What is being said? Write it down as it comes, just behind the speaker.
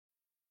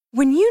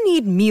When you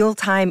need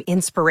mealtime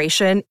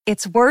inspiration,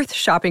 it's worth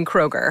shopping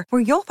Kroger,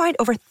 where you'll find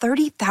over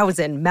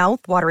 30,000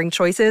 mouth-watering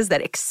choices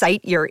that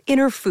excite your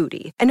inner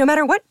foodie. And no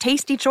matter what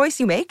tasty choice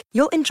you make,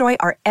 you'll enjoy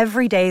our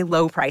everyday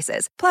low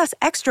prices, plus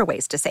extra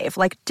ways to save,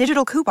 like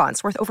digital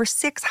coupons worth over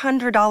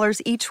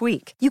 $600 each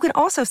week. You can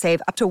also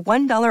save up to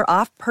 $1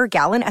 off per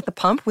gallon at the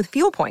pump with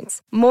fuel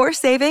points. More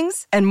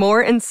savings and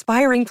more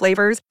inspiring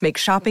flavors make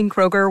shopping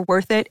Kroger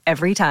worth it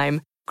every time.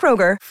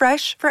 Kroger,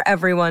 fresh for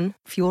everyone.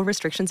 Fuel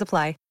restrictions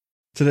apply.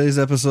 Today's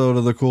episode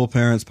of the Cool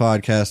Parents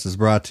Podcast is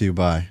brought to you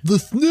by The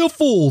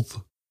Sniffles,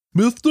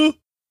 mister.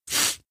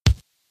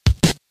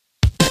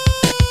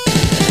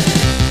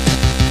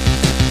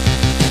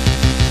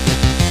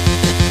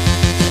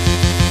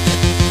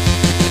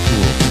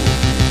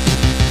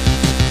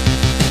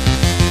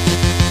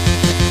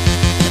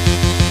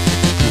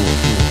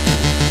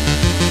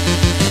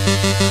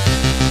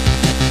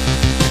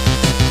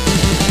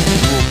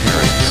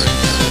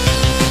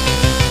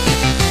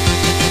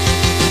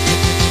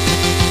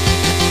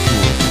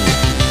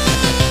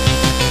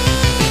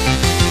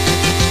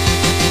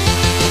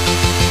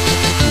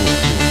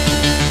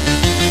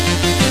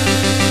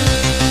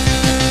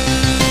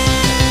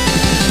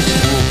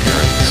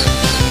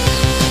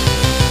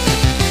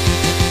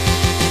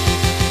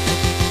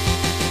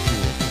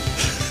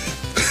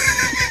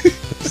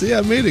 See,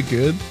 I made it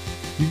good.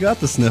 You got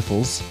the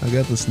sniffles. I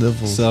got the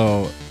sniffles.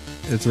 So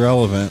it's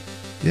relevant.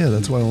 Yeah,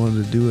 that's why I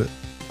wanted to do it.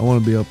 I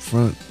want to be up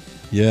front.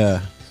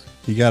 Yeah.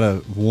 You got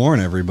to warn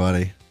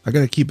everybody. I got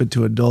to keep it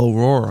to a dull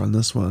roar on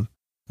this one.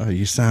 Oh,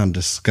 you sound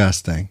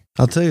disgusting.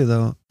 I'll tell you,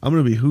 though, I'm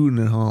going to be hooting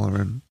and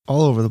hollering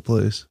all over the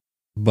place.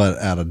 But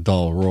at a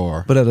dull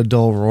roar. But at a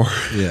dull roar.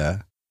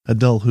 Yeah. A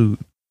dull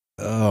hoot.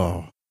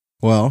 Oh.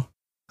 Well.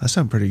 I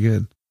sound pretty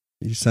good.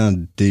 You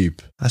sound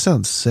deep. I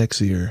sound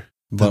sexier.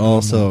 But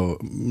also,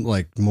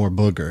 like, more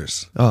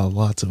boogers. Oh,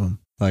 lots of them.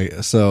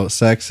 Like, so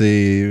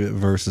sexy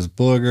versus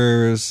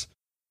boogers.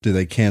 Do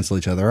they cancel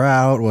each other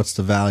out? What's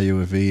the value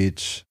of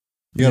each?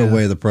 You got to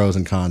weigh the pros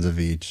and cons of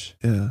each.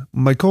 Yeah.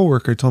 My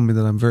coworker told me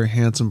that I'm very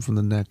handsome from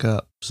the neck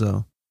up,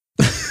 so.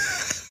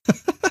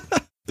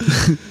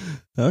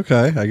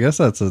 Okay. I guess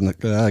that's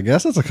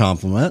a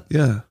compliment.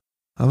 Yeah.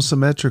 I'm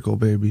symmetrical,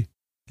 baby.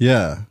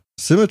 Yeah.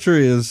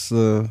 Symmetry is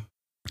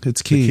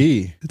it's key. the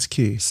key. It's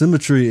key.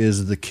 Symmetry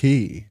is the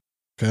key.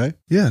 Okay?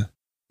 Yeah.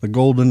 The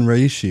golden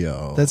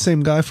ratio. That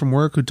same guy from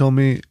work who told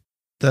me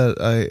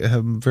that I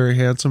am very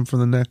handsome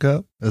from the neck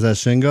up. Is that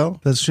Shingo?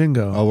 That's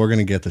Shingo. Oh, we're going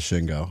to get to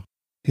Shingo.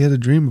 He had a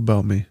dream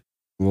about me.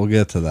 We'll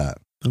get to that.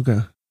 Okay.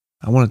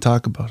 I want to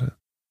talk about it.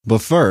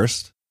 But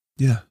first,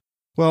 Yeah.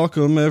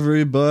 welcome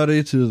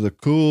everybody to the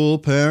Cool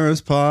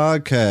Parents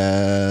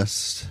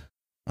Podcast.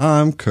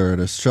 I'm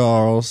Curtis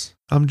Charles.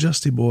 I'm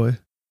Justy Boy.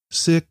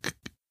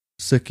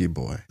 Sicky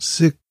boy.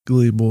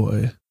 Sickly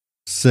boy.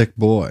 Sick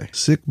boy.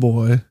 Sick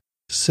boy.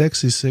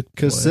 Sexy sick boy.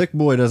 Because sick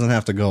boy doesn't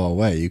have to go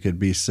away. You could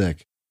be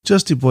sick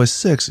Justy Boy,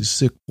 sexy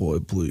sick boy,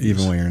 please.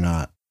 even when you're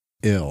not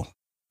ill.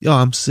 Yo,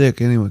 I'm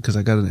sick anyway because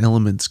I got an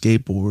Element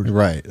skateboard.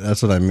 Right.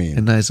 That's what I mean.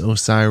 And nice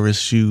Osiris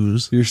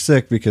shoes. You're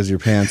sick because your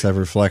pants have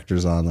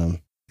reflectors on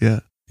them.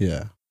 Yeah.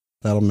 Yeah.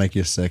 That'll make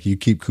you sick. You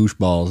keep koosh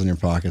balls in your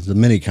pockets, the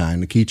mini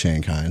kind, the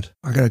keychain kind.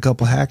 I got a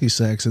couple hacky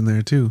sacks in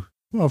there too.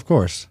 Well, of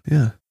course.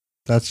 Yeah.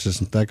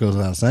 That goes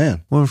without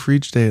saying. One for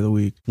each day of the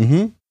week.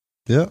 Mm-hmm.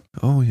 Yeah.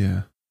 Oh,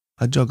 yeah.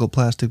 I juggle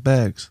plastic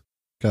bags.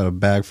 Got a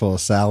bag full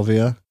of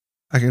salvia.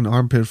 I can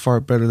armpit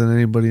fart better than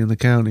anybody in the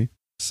county.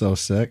 So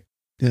sick.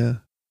 Yeah.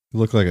 You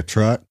look like a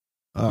truck.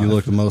 You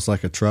look the most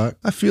like a truck.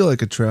 I feel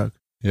like a truck.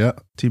 Yeah.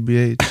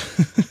 TBH.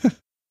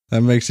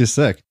 That makes you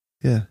sick.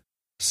 Yeah.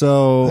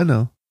 So I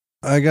know.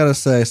 I gotta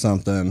say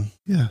something.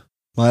 Yeah.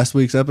 Last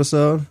week's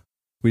episode,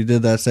 we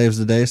did that Saves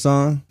the Day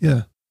song.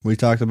 Yeah. We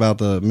talked about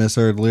the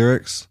misheard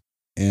lyrics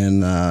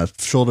in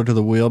Shoulder to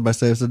the Wheel by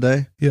Saves the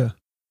Day. Yeah.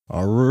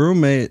 Our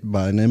roommate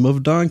by the name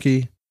of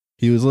Donkey,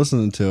 he was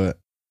listening to it.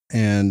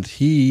 And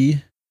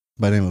he,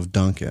 by the name of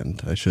Duncan,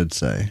 I should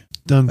say.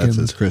 Duncan. That's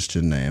his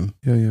Christian name.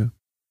 Yeah, yeah.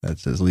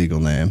 That's his legal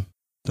name.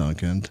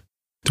 Duncan.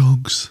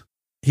 Dunks.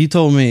 He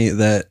told me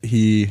that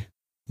he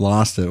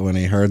lost it when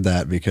he heard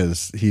that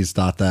because he's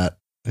thought that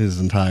his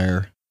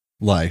entire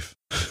life.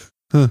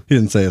 Huh. He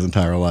didn't say his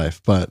entire life,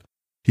 but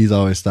he's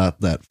always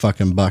thought that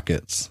fucking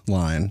buckets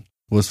line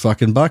was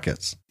fucking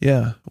buckets.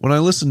 Yeah. When I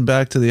listened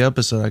back to the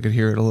episode, I could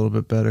hear it a little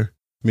bit better.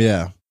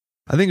 Yeah.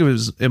 I think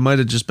it might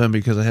have just been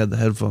because I had the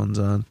headphones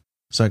on,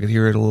 so I could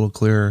hear it a little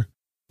clearer.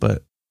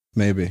 But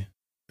Maybe.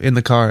 in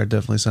the car, it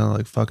definitely sounded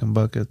like fucking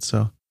buckets.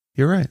 So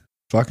you're right.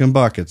 Fucking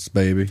buckets,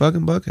 baby.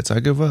 Fucking buckets. I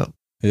give up.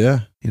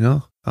 Yeah. You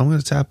know, I'm going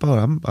to tap out.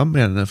 I'm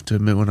man enough to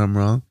admit when I'm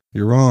wrong.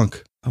 You're wrong.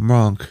 I'm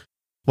wrong.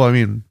 Well, I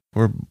mean,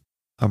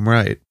 I'm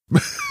right.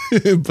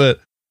 But,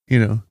 you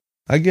know,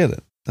 I get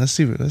it. I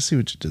see what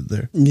you did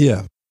there.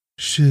 Yeah.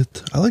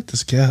 Shit. I like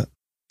this cat.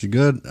 She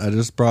good. I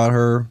just brought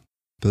her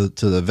to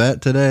the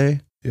vet today.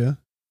 Yeah.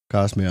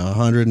 Cost me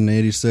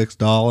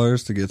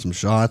 $186 to get some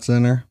shots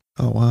in her.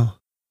 Oh, wow.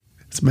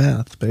 It's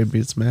math, baby.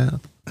 It's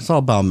math. It's all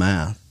about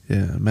math.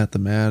 Yeah.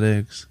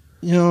 Mathematics.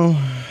 You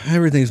know,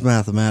 everything's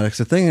mathematics.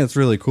 The thing that's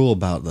really cool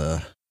about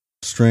the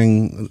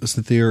string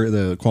theory,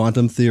 the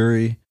quantum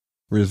theory,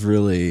 is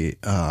really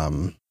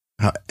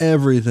how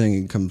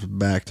everything comes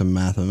back to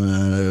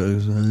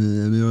mathematics.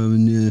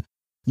 Can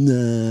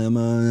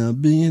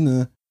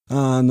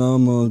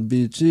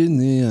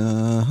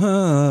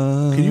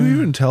you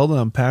even tell that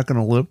I'm packing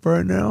a lip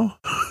right now?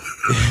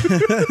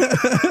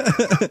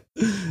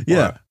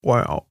 Yeah.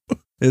 Wow.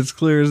 It's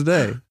clear as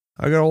day.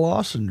 I got a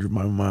lozenge in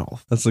my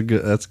mouth. That's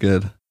good.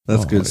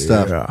 That's good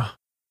stuff. Yeah.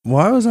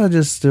 Why was I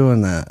just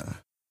doing that?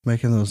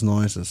 Making those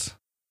noises?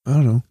 I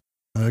don't know.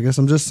 I guess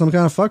I'm just some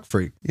kind of fuck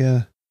freak.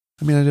 Yeah.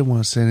 I mean, I didn't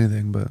want to say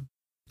anything, but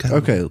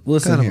Okay,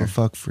 listen kind here. of a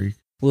fuck freak.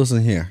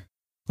 Listen here.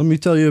 Let me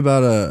tell you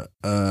about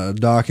a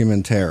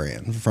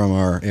documentarian from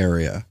our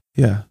area.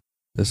 Yeah.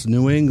 This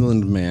New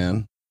England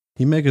man,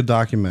 he make a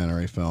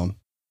documentary film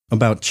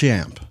about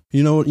Champ.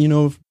 You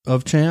know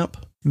of Champ?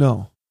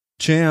 No.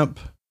 Champ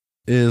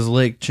is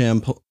Lake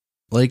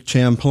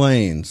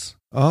Champlain's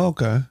Oh,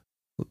 okay.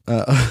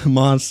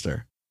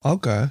 monster.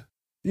 Okay.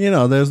 You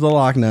know, there's the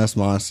Loch Ness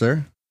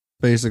monster,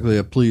 basically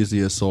a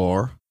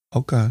plesiosaur.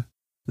 Okay.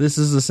 This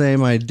is the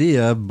same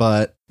idea,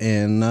 but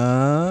in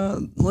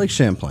Lake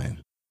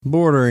Champlain,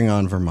 bordering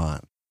on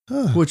Vermont,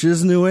 which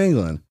is New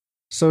England.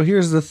 So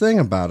here's the thing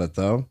about it,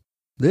 though.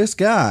 This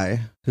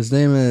guy, his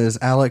name is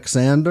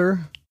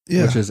Alexander,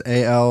 which is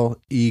Aleksandar.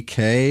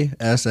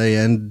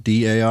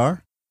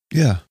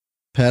 Yeah.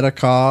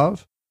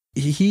 Pedakov.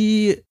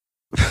 He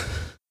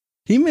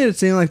made it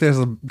seem like there's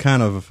a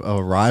kind of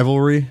a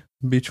rivalry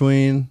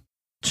between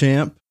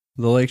Champ,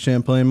 the Lake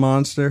Champlain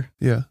monster,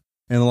 Yeah.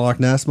 and the Loch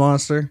Ness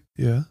monster,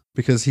 Yeah.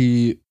 because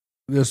he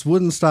just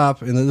wouldn't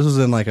stop. And this was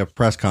in like a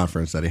press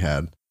conference that he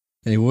had,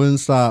 and he wouldn't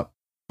stop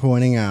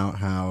pointing out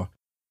how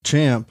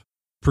Champ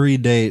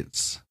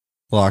predates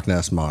Loch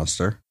Ness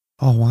monster.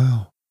 Oh,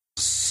 wow.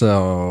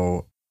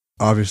 So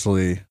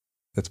obviously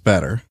it's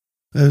better.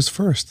 It was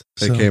first.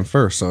 It came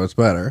first, so it's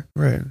better.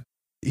 Right.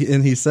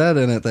 And he said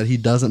in it that he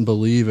doesn't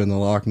believe in the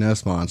Loch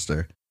Ness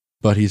monster,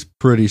 but he's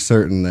pretty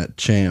certain that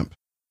Champ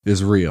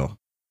is real.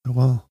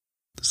 Well,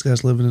 this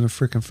guy's living in a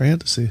freaking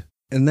fantasy.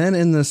 And then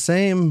in the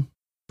same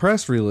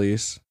press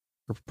release,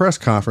 or press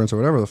conference, or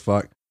whatever the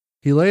fuck,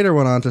 he later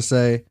went on to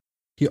say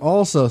he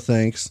also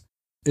thinks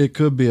it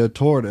could be a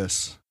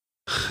tortoise.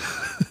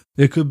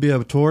 It could be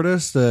a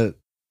tortoise that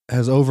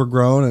has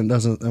overgrown and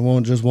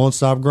won't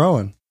stop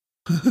growing.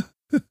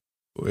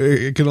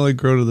 It can only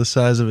grow to the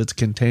size of its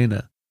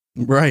container.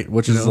 Right,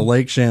 which is the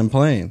Lake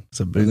Champlain. It's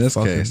a big in this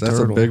fucking case. That's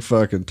turtle. a big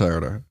fucking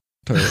turtle.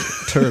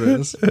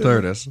 Tortoise.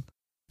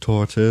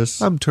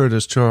 Tortoise. I'm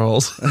Tortoise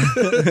Charles.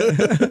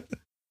 I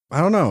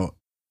don't know.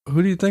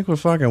 Who do you think would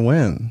fucking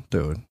win,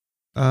 dude?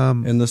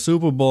 In the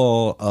Super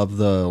Bowl of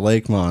the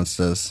Lake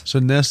Monsters. So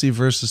Nessie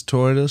versus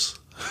Tortoise?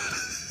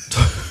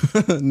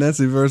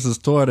 Nessie versus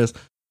tortoise,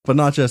 but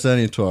not just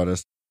any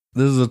tortoise.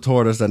 This is a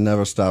tortoise that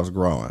never stops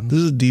growing. This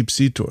is a deep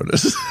sea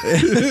tortoise.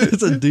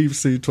 It's a deep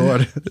sea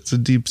tortoise. It's a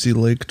deep sea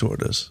lake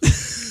tortoise.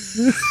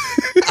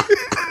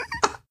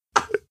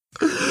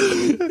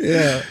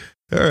 Yeah.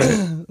 All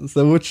right.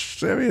 So,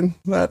 which, I mean,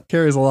 that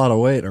carries a lot of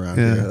weight around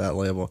here, that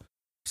label.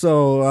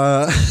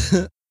 So,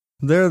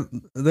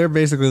 they're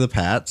basically the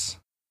Pats.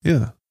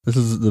 Yeah. This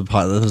is the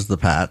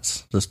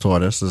Pats. This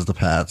tortoise is the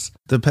Pats.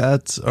 The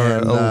Pats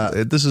are.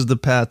 And, this is the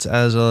Pats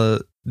as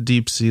a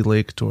deep sea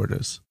lake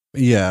tortoise.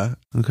 Yeah.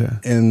 Okay.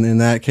 And in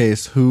that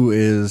case,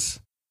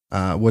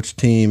 which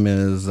team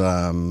is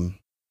Loch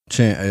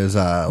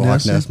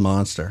Ness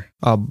Monster?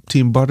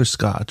 Team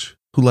Butterscotch.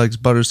 Who likes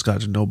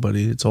butterscotch?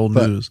 Nobody. It's old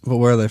news. But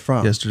where are they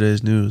from?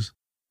 Yesterday's news.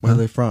 Where are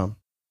they from?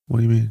 What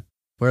do you mean?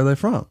 Where are they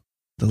from?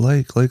 The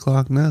Lake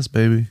Loch Ness,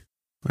 baby.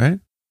 Right?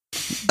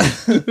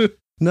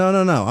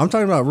 No. I'm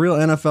talking about real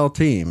NFL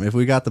team. If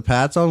we got the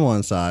Pats on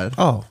one side,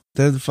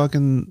 They're the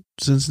fucking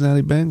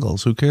Cincinnati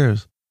Bengals. Who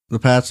cares? the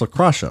Pats will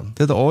crush them.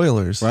 They're the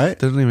Oilers, right?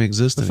 They don't even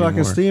exist The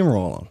anymore. fucking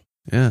steamroll them.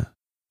 Yeah,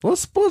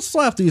 Let's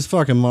slap these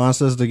fucking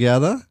monsters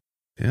together.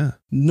 yeah.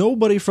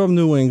 Nobody from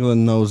New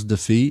England knows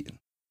defeat.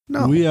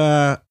 No, We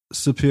are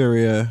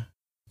superior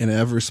in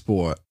every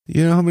sport.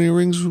 You know how many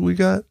rings we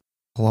got?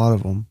 A lot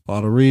of them. A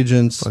lot of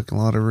regions. Fucking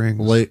a lot of rings.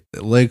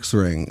 Lakes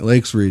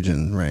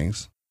region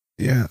rings.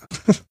 Yeah.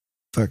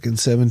 Fucking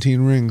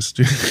 17 rings,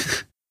 dude.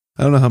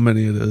 I don't know how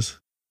many it is.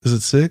 Is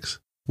it 6?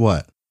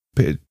 What?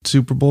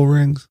 Super Bowl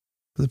rings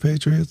for the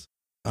Patriots?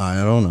 I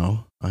don't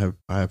know. I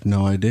have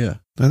no idea.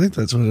 I think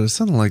that's what it is.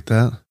 Something like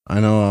that. I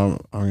know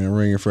I'm gonna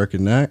wring your freaking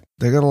neck.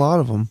 They got a lot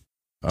of them.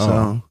 Oh.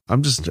 So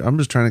I'm just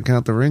trying to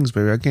count the rings,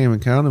 baby. I can't even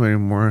count them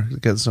anymore. I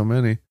got so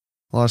many.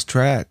 Lost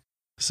track.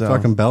 So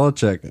Fucking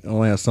Belichick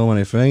only has so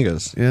many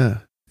fingers. yeah.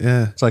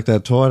 It's like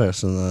that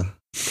tortoise in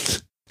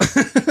the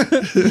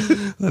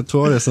that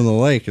tortoise in the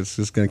lake. It's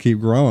just gonna keep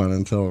growing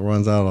until it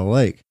runs out of the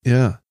lake.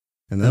 Yeah.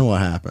 And then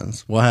what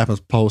happens? What happens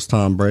post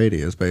Tom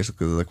Brady is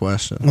basically the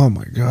question. Oh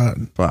my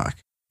God. Fuck.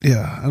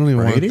 Yeah. I don't even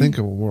want Brady? to think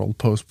of a world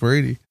post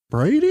Brady.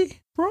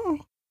 Brady?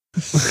 Bro.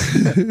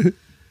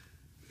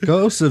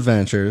 Ghost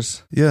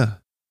Adventures Yeah.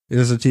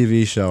 is a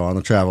TV show on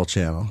the Travel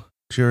Channel.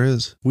 Sure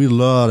is. We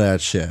love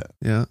that shit.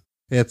 Yeah.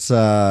 It's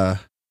a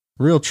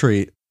real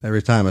treat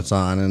every time it's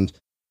on. And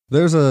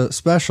there's a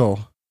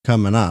special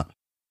coming up.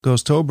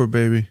 Ghosttober,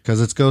 baby.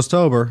 Because it's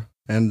Ghosttober.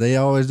 And they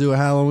always do a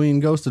Halloween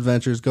Ghost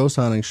Adventures ghost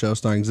hunting show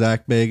starring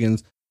Zach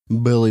Bagans,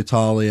 Billy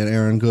Tolley, and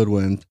Aaron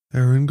Goodwin.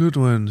 Aaron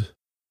Goodwin.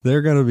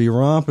 They're going to be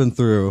romping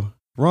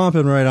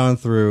right on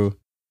through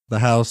the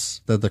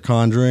house that The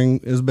Conjuring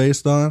is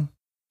based on.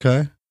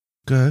 Okay?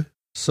 Okay.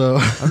 So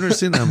I've never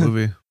seen that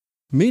movie.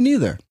 Me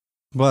neither.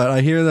 But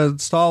I hear that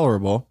it's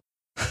tolerable.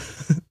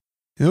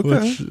 Okay.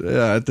 Which,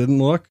 yeah, it didn't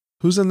look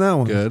Who's in that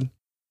one? good.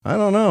 I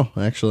don't know,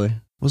 actually.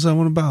 What's that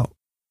one about?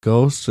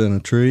 Ghost in a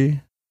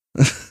tree.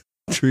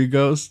 Tree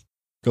ghost.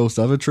 Ghost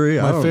of a tree.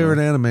 I My don't favorite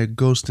anime,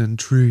 Ghost in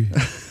Tree.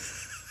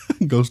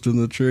 know. Ghost in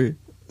the tree.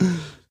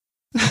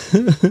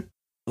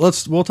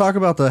 We'll talk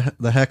about the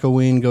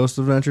Heckaween Ghost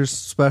Adventures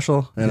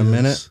special in a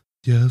minute.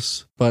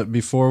 Yes. But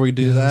before we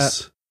do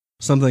that,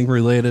 something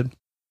related.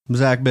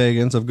 Zach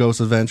Bagans of Ghost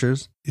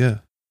Adventures Yeah.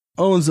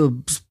 owns a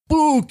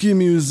spooky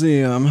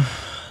museum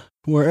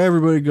where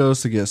everybody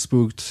goes to get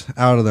spooked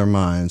out of their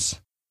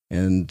minds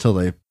until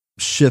they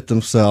shit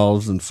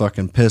themselves and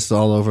fucking piss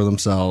all over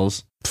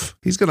themselves.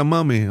 He's got a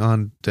mummy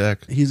on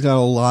deck. He's got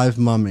a live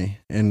mummy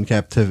in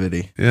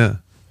captivity. Yeah.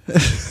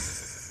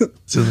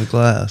 It's in the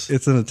glass.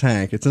 It's in a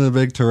tank. It's in a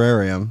big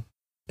terrarium.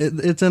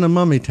 It's in a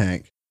mummy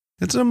tank.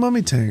 It's in a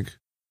mummy tank.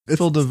 It's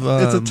Filled of,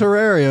 it's a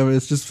terrarium.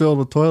 It's just filled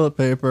with toilet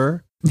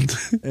paper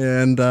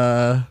and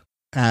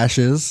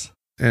ashes.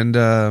 And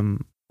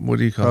what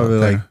do you call Probably it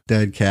there? like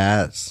dead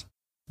cats.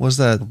 What's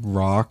that?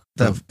 Rock.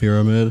 That- The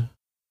pyramid.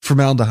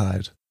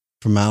 Formaldehyde.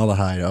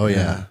 Formaldehyde. Oh,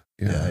 yeah.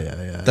 Yeah.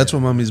 Yeah. That's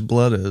what mummy's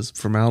blood is.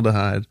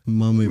 Formaldehyde.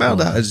 Mummy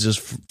Formaldehyde blood. is just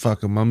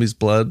fucking mummy's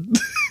blood.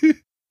 You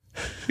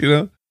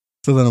know?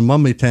 So then a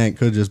mummy tank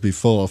could just be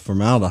full of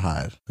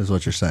formaldehyde, is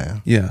what you're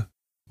saying. Yeah.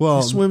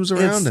 Well, He swims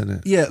around it's- in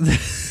it. Yeah.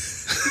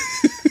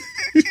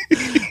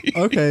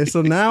 Okay,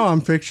 so now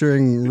I'm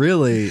picturing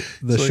really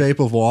the It's like- shape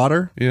of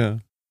water. Yeah.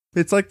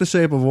 It's like the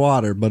shape of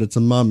water, but it's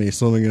a mummy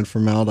swimming in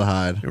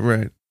formaldehyde.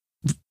 Right.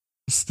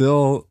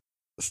 Still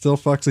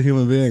fucks a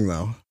human being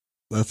though.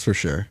 That's for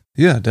sure.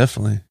 Yeah,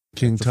 definitely.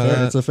 King It's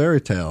Tut. a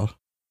fairy tale.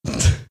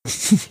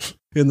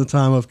 In the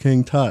time of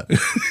King Tut.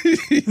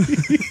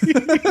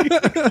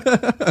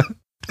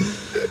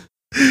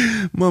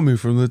 Mummy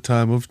from the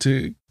time of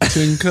Ting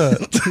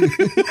Cut.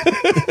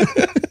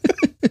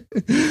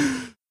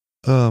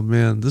 Oh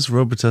man, this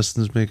Robitussin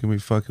is making me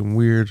fucking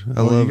weird.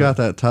 I love You got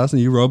that Tussin?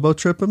 You robo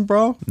tripping,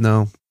 bro?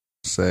 No.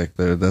 Sick,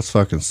 dude. That's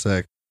fucking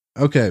sick.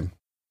 Okay.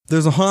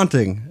 There's a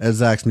haunting at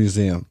Zach's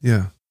museum.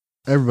 Yeah.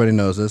 Everybody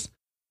knows this.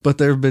 But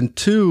there have been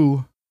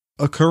 2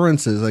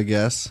 occurrences, I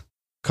guess,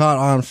 caught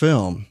on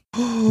film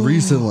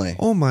recently.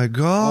 Oh my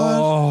god.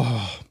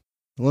 Oh,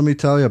 let me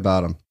tell you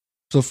about them.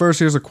 So first,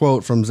 here's a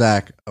quote from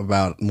Zach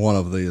about one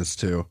of these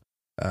 2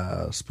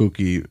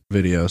 spooky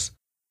videos.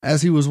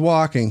 As he was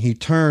walking, he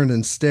turned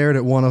and stared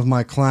at one of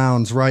my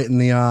clowns right in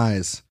the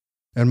eyes.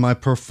 And my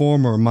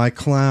performer, my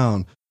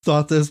clown,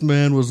 thought this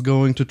man was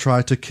going to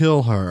try to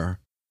kill her.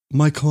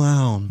 My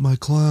clown. My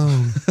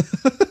clown.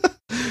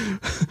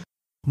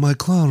 My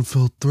clown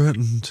felt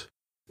threatened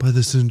by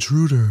this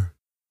intruder.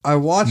 I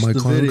watched My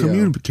the clown video,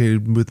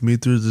 communicated with me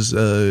through this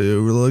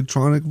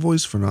electronic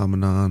voice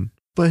phenomenon.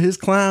 but his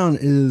clown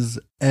is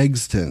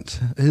extant.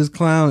 His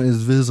clown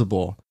is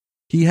visible.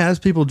 He has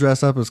people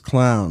dress up as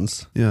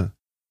clowns Yeah.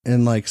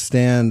 and like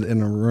stand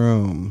in a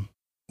room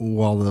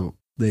while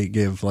they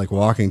give like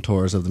walking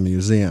tours of the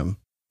museum.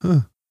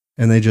 Huh.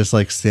 And they just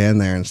like stand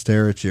there and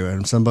stare at you.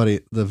 And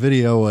the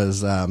video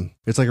was,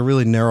 it's like a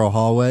really narrow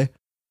hallway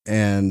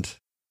and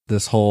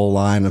this whole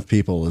line of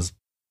people is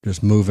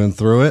just moving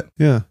through it.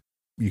 Yeah.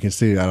 You can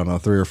see, I don't know,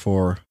 3 or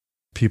 4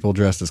 people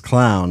dressed as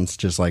clowns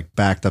just like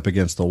backed up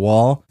against the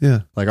wall.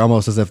 Yeah. Like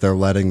almost as if they're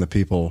letting the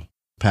people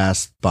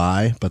pass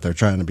by, but they're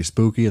trying to be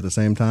spooky at the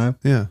same time.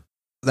 Yeah.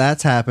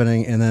 That's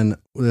happening. And then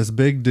this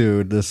big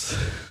dude, this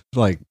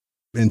like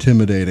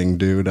intimidating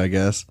dude, I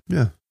guess,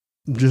 Yeah.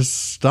 just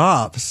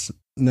stops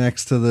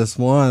next to this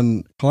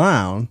one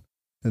clown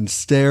and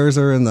stares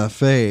her in the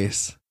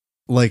face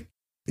like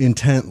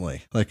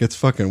intently. Like it's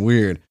fucking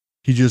weird.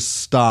 He just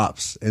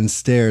stops and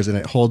stares and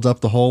it holds up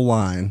the whole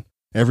line.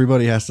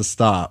 Everybody has to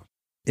stop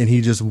and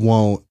he just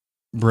won't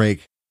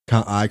break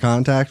eye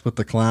contact with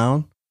the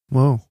clown.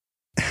 Whoa.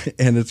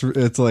 And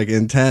it's like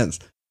intense.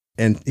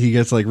 And he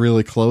gets like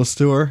really close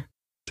to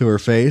her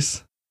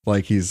face,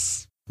 like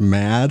he's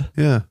mad.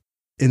 Yeah.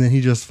 And then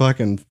he just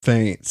fucking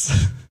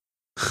faints.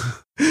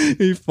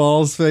 He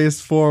falls face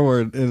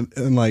forward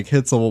and like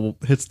hits the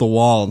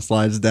wall and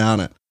slides down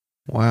it.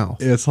 Wow.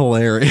 It's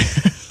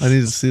hilarious. I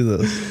need to see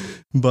this.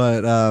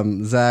 But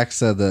Zach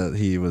said that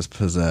he was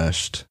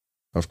possessed,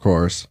 of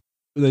course.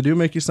 They do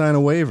make you sign a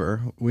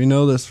waiver. We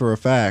know this for a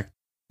fact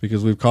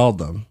because we've called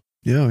them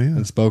Yeah. Yeah.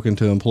 and spoken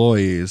to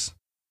employees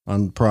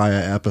on prior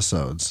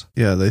episodes.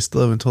 Yeah. They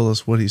still haven't told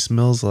us what he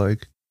smells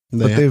like,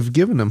 but they've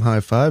given him high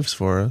fives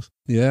for us.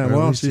 yeah, or at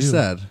well, least she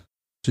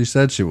you.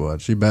 said she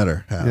would. She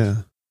better have. Yeah.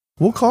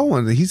 We'll call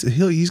one.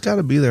 He's got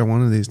to be there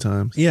one of these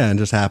times. Yeah, and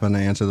just happen to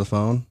answer the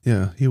phone.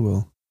 Yeah, he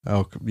will.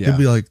 Oh, yeah. He'll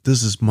be like,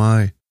 "This is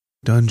my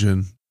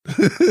dungeon.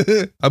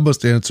 I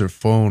must answer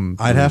phone."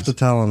 I'd have to please."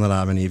 tell him that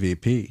I'm an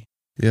EVP.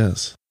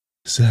 Yes,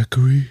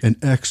 Zachary. An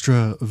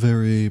extra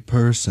very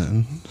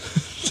person.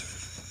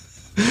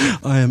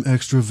 I am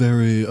extra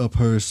very a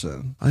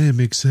person. I am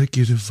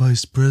executive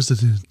vice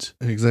president.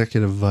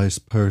 Executive vice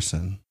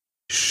person.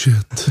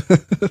 Shit.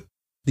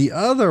 The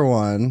other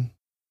one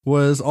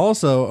was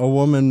also a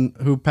woman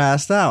who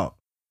passed out.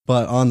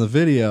 But on the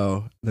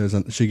video,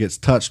 she gets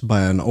touched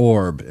by an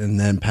orb and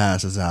then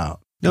passes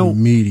out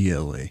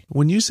immediately.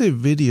 When you say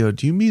video,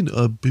 do you mean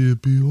a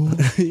bibio?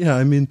 Yeah,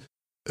 I mean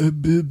a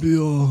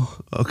bibio.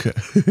 Okay.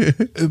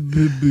 A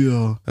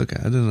bibio. Okay,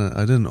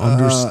 I didn't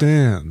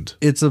understand.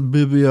 It's a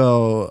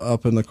bibio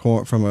up in the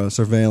corner from a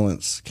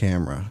surveillance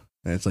camera.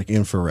 And it's like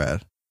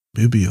infrared.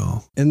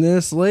 Bibio. And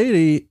this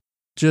lady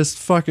just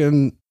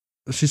fucking,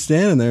 she's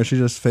standing there. She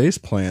just face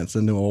plants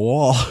into a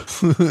wall.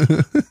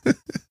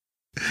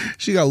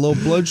 She got low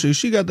blood sugar.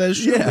 She got that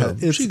sugar. Yeah,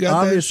 it's she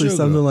got obviously that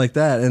sugar. something like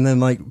that. And then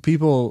like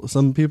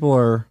some people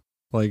are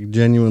like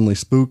genuinely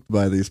spooked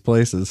by these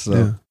places. So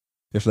Yeah.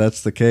 if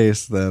that's the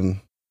case, then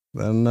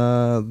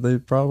they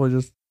probably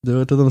just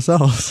do it to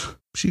themselves.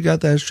 She got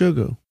that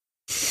sugar.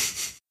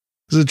 This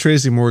is a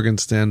Tracy Morgan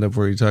stand-up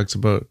where he talks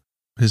about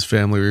his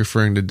family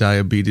referring to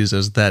diabetes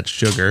as that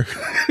sugar.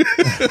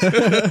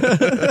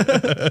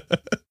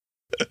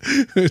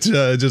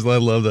 I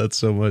love that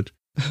so much.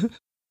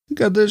 You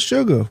got that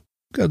sugar.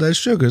 Got that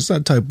sugar. It's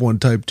not type 1,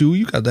 type 2.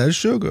 You got that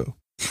sugar.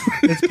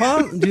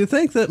 Do you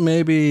think that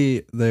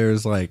maybe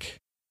there's like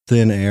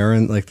thin air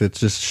and like that's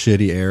just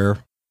shitty air,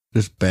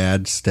 just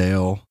bad,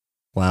 stale,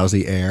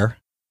 lousy air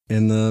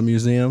in the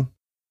museum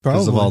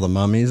because of all the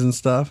mummies and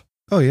stuff?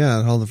 Oh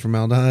yeah, all the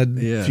formaldehyde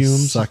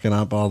fumes. sucking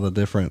up all the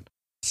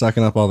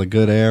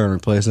good air and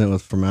replacing it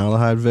with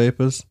formaldehyde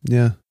vapors.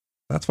 Yeah.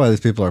 That's why these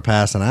people are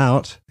passing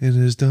out. In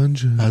his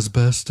dungeon.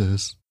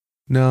 Asbestos.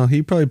 No,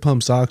 he probably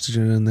pumps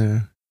oxygen in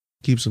there.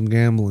 Keeps them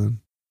gambling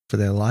for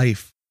their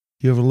life.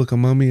 You ever look a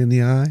mummy in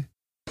the eye?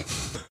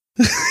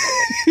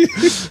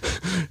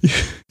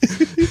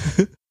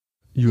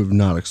 You have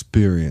not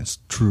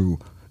experienced true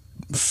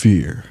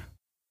fear.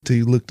 Till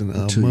you looked a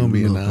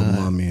mummy in the eye.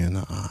 Mummy in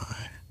the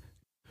eye.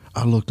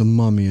 I looked a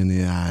mummy in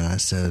the eye and I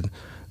said,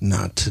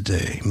 "Not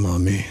today,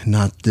 mummy.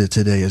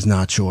 Today is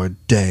not your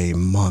day,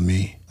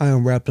 mummy." I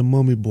unwrapped a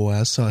mummy boy.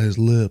 I saw his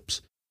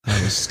lips.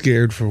 I was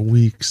scared for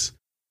weeks.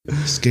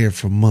 Scared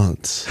for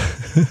months.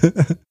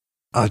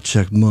 I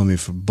checked mummy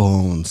for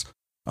bones.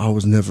 I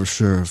was never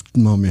sure if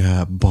mummy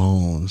had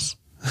bones.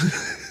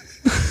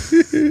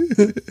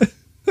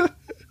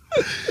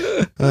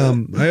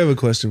 I have a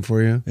question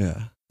for you.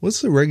 Yeah.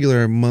 What's the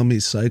regular mummy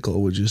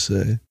cycle, would you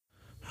say?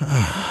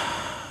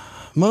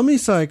 Mummy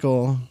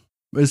cycle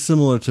is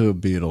similar to a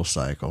beetle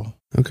cycle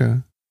Okay.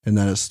 in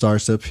that it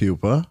starts at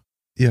pupa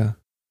Yeah.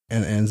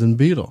 and ends in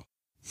beetle.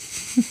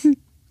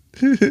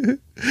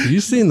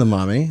 You've seen the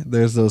mummy.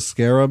 There's those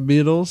scarab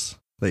beetles.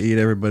 They eat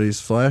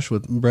everybody's flesh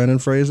with Brendan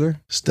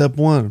Fraser. Step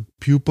 1,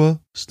 pupa.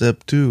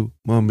 Step 2,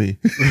 mummy.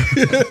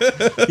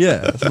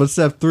 Yeah, but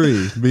step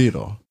 3,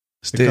 beetle.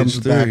 Stage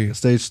 3.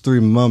 Stage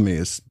 3, mummy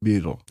is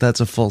beetle. That's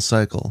a full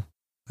cycle.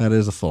 That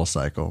is a full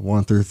cycle,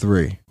 1 through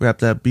 3. Wrap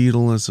that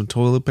beetle in some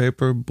toilet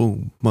paper.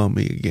 Boom.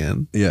 Mummy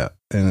again. Yeah,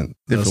 and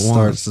If it it starts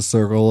wants. the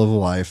circle of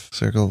life,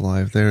 Circle of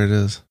life. There it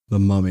is. the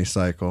mummy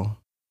cycle.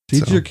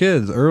 Teach So- your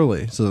kids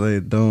early so they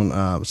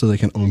don't, so they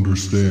can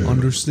understand.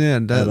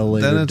 Understand. That, At a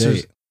later that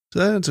answers, date. so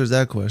that answers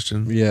that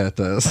question. Yeah, it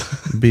does.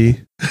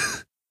 B.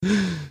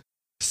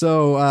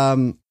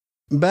 So,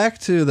 back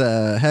to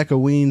the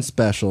Heckaween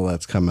special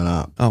that's coming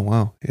up. Oh,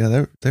 wow.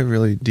 Yeah, they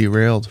really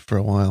derailed for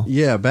a while.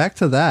 Yeah, back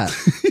to that.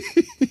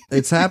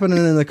 It's happening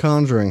in the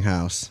Conjuring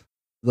House.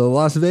 The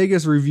Las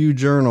Vegas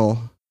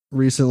Review-Journal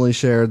recently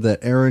shared that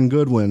Aaron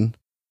Goodwin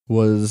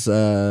was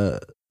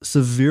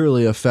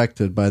severely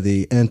affected by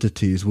the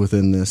entities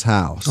within this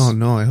house. Oh,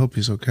 no. I hope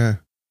he's okay.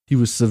 He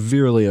was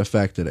severely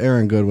affected.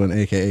 Aaron Goodwin,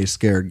 a.k.a.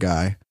 Scared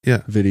Guy,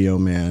 Yeah. video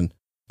man,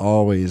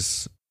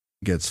 always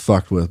gets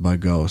fucked with by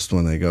ghosts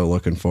when they go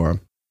looking for him.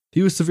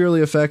 He was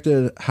severely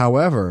affected.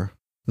 However,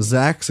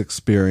 Zach's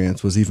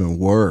experience was even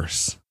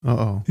worse.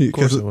 Uh-oh. Of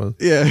course it was.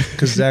 Yeah.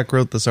 Because Zach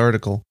wrote this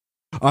article.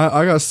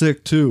 I got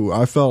sick too.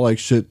 I felt like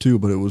shit too,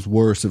 but it was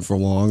worse and for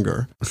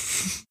longer.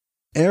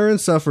 Aaron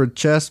suffered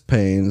chest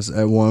pains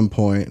at one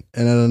point,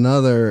 and at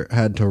another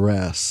had to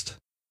rest.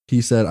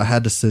 He said, "I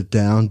had to sit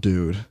down,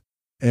 dude."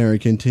 Aaron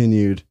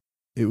continued,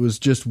 "It was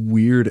just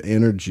weird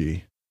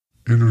energy.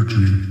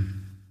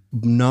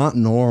 Not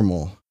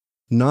normal.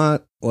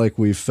 Not like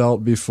we've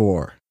felt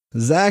before."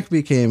 Zach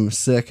became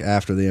sick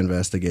after the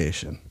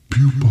investigation.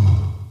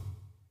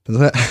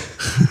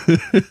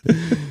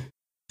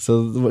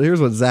 So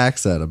here's what Zach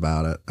said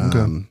about it.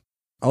 Okay.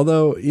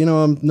 Although,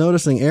 I'm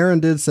noticing Aaron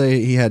did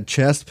say he had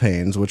chest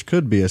pains, which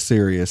could be a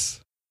serious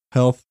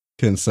health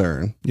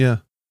concern. Yeah.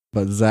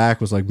 But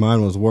Zach was like,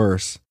 mine was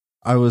worse.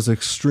 I was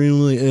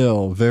extremely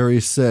ill, very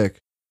sick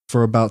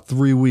for about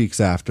 3 weeks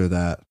after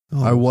that.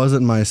 Oh. I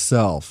wasn't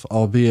myself,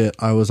 albeit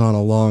I was on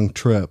a long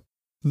trip.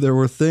 There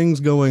were things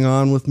going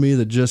on with me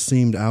that just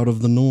seemed out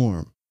of the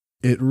norm.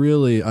 It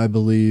really, I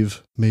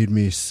believe, made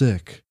me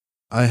sick.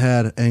 I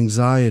had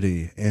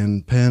anxiety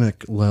and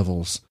panic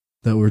levels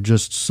that were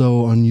just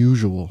so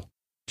unusual.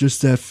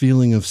 Just that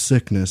feeling of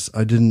sickness.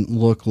 I didn't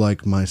look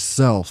like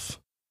myself.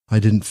 I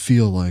didn't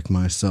feel like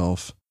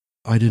myself.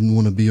 I didn't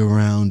want to be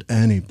around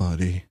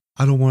anybody.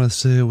 I don't want to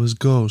say it was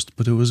Ghost,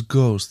 but it was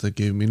Ghost that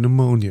gave me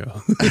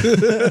pneumonia.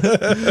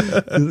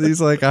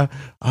 He's like, I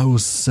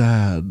was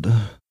sad,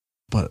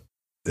 but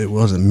it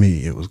wasn't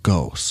me. It was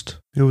Ghost.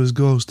 It was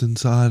Ghost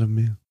inside of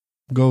me.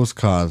 Ghost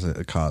caused it.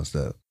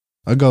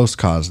 A ghost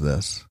caused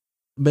this.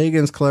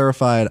 Bagans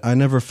clarified, I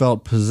never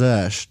felt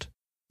possessed,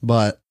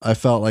 but I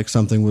felt like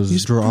something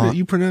was drawn.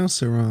 You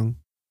pronounced it wrong.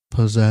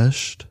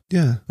 Possessed?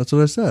 Yeah. That's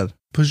what I said.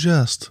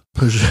 Possessed.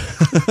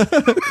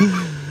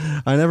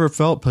 I never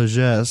felt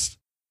possessed,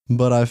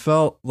 but I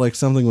felt like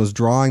something was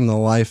drawing the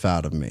life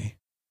out of me.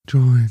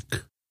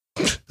 Drink.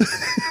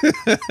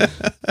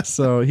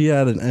 So he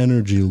had an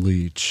energy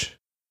leech.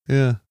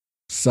 Yeah.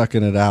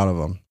 Sucking it out of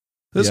him.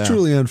 That's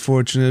truly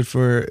unfortunate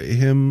for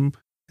him,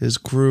 his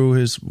crew,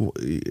 his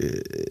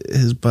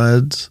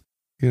buds,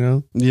 you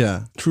know?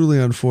 Yeah. Truly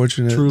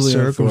unfortunate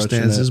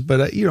circumstances.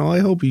 But, I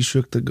hope he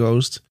shook the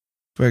ghost.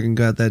 Fucking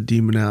got that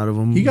demon out of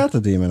him. He got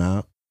the demon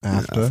out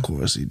after. Yeah, of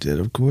course he did.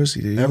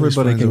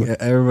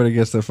 Everybody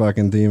gets their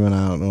fucking demon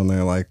out when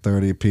they're like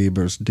 30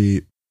 peebers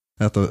deep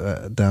at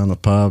the down the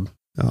pub.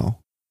 Oh,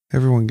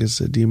 everyone gets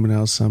their demon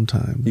out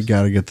sometimes. You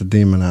got to get the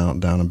demon out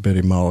down in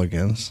Biddy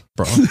Mulligan's,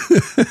 bro.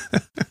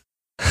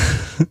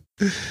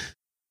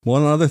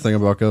 One other thing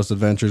about Ghost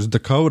Adventures,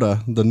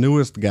 Dakota, the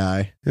newest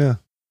guy,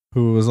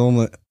 who was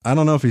I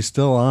don't know if he's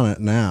still on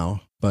it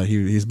now, but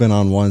he's been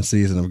on one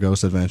season of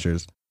Ghost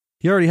Adventures.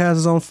 He already has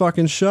his own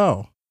fucking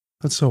show.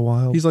 That's so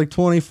wild. He's like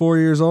 24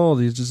 years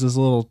old. He's just this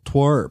little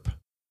twerp.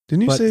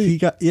 Didn't you say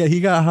he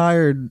got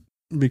hired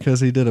because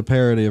he did a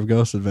parody of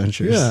Ghost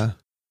Adventures. Yeah.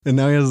 And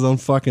now he has his own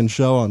fucking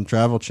show on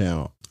Travel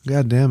Channel.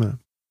 God damn it.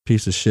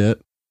 Piece of shit.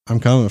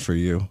 I'm coming for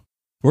you.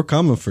 We're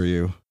coming for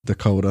you,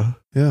 Dakota.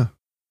 Yeah.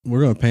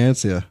 We're gonna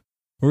pants you.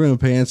 We're gonna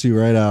pants you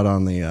right out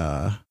on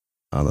the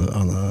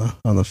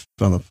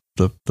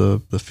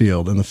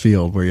field, in the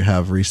field where you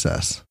have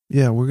recess.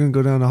 Yeah, we're gonna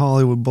go down to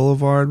Hollywood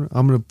Boulevard.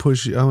 I'm gonna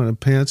push you. I'm gonna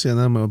pants you, and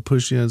then I'm gonna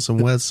push you in some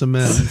wet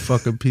cement. You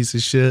fucking piece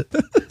of shit.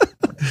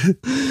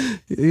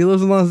 He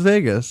lives in Las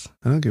Vegas.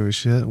 I don't give a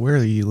shit where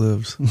he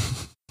lives.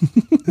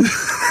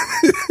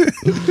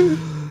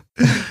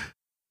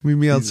 Meet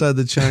me outside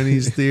the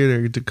Chinese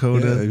Theater,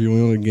 Dakota. Yeah, if you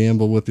want to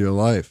gamble with your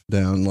life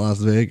down in Las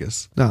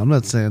Vegas. No, I'm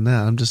not saying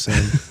that. I'm just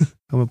saying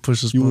I'm gonna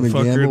push this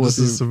motherfucker into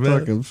some cement.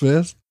 Fucking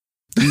fist.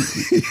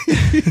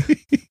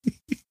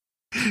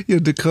 Yo,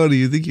 Dakota,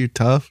 you think you're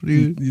tough,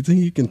 dude? You think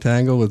you can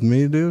tangle with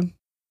me, dude?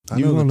 I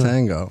know the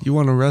tango. You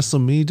want to wrestle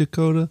me,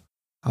 Dakota?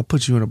 I'll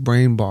put you in a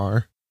brain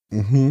bar.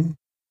 Mm-hmm.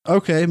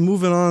 Okay,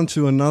 moving on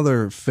to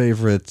another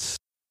favorite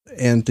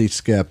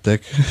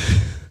anti-skeptic.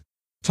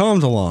 Tom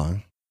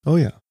DeLonge. Oh,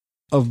 yeah.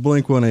 Of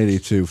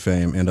Blink-182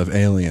 fame and of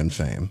Alien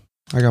fame.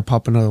 I got to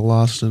pop another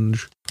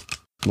lozenge.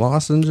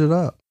 Lozenge it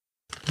up.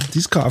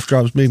 These cough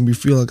drops make me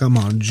feel like I'm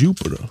on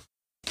Jupiter.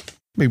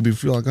 Make me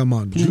feel like I'm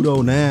on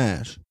Pluto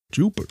Nash.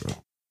 Jupiter.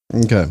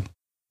 Okay.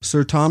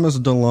 Sir Thomas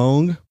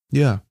DeLonge.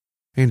 Yeah.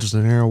 Angels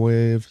and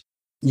Airwaves.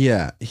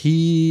 Yeah.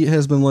 He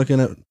has been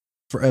looking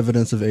for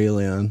evidence of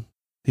Alien.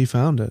 He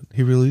found it.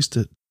 He released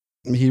it.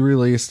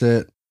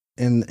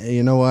 And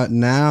you know what?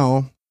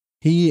 Now,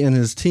 he and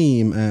his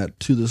team at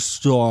To the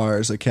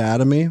Stars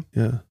Academy,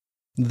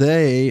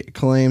 they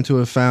claim to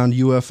have found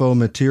UFO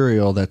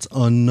material that's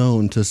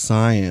unknown to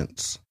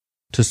scientists.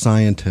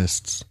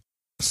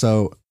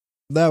 So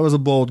that was a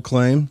bold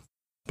claim.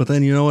 But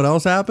then you know what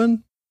else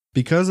happened?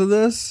 Because of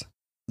this,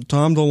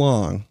 Tom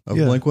DeLonge of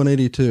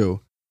Blink-182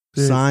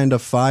 signed a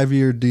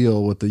 5-year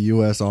deal with the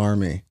U.S.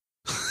 Army.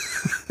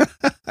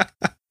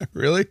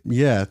 Really?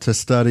 Yeah, to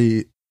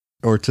study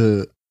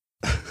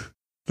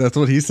that's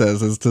what he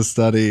says, is to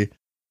study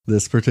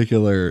this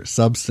particular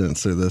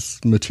substance or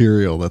this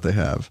material that they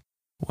have.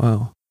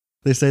 Wow.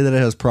 They say that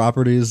it has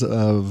properties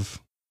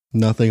of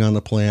nothing on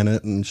the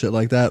planet and shit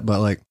like that, but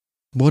like,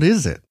 what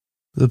is it?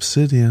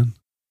 Obsidian.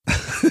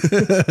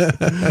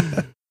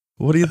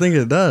 What do you think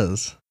it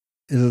does?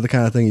 Is it the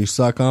kind of thing you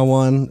suck on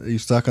one? You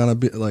suck on a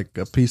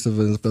piece of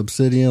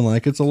obsidian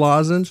like it's a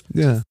lozenge?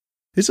 Yeah.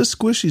 It's a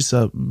squishy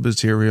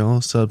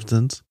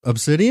substance.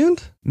 Obsidian?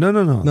 No.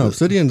 No,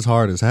 obsidian's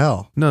hard as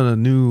hell. No,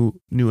 new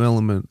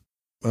element.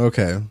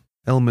 Okay.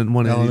 Element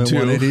 182.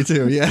 Element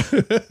 182, yeah.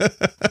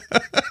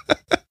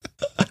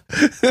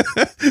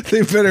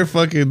 They better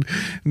fucking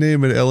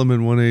name it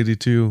Element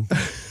 182.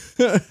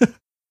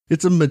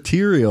 It's a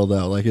material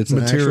though, like it's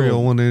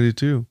material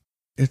 182.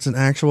 It's an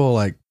actual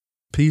like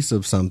piece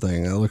of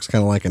something. It looks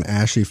kind of like an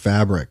ashy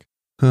fabric.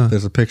 Huh.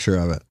 There's a picture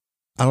of it.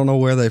 I don't know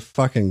where they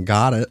fucking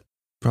got it.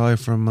 Probably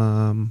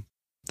from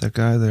that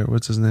guy there.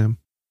 What's his name?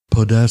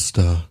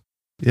 Podesta.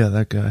 Yeah,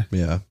 that guy.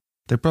 Yeah.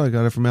 They probably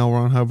got it from L.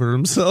 Ron Hubbard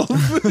himself.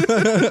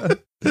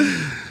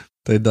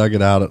 They dug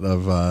it out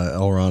of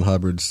L. Ron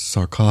Hubbard's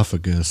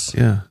sarcophagus.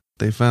 Yeah,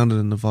 they found it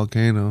in the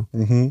volcano.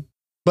 Mm-hmm.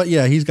 But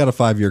yeah, he's got a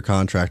 5-year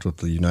contract with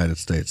the United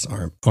States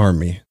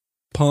Army.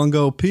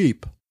 Pongo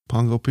Peep.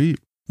 Pongo Pete.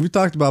 We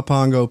talked about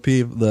Pongo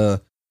Peep,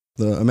 the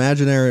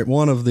imaginary,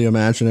 one of the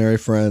imaginary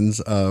friends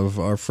of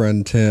our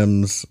friend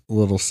Tim's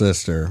little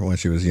sister when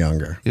she was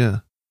younger. Yeah.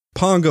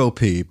 Pongo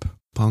Peep.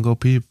 Pongo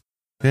Peep.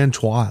 And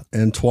Twat.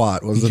 And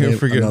Twat was You the can't name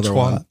forget another Twat.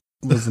 one.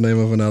 Was the name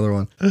of another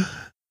one.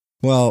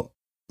 Well,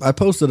 I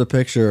posted a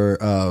picture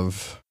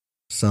of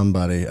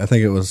somebody. I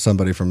think it was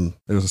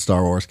it was a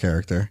Star Wars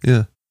character.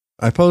 Yeah.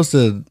 I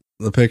posted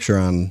the picture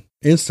on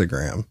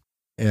Instagram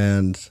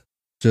and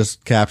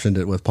just captioned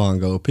it with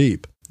Pongo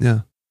Peep.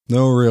 Yeah.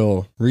 No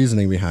real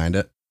reasoning behind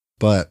it,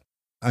 but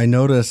I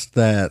noticed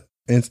that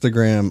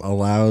Instagram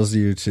allows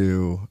you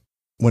to,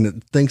 when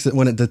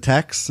it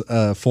detects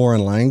a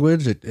foreign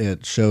language,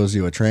 it shows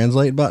you a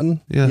translate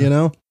button, Yeah. you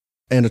know?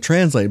 And a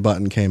translate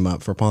button came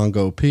up for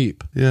Pongo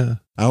Peep. Yeah.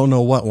 I don't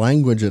know what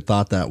language it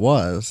thought that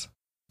was,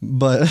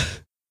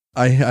 but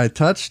I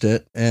touched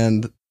it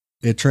and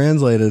it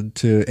translated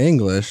to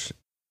English,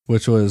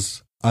 which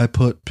was, I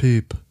put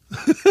peep.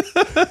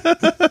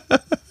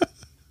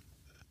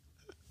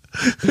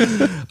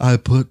 I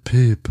put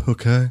peep,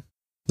 okay?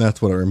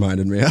 That's what it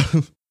reminded me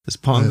of. Is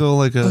Pongo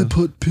like a... I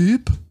put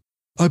peep?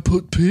 I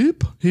put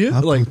peep here? I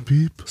Like put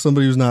peep.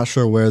 somebody who's not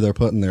sure where they're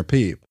putting their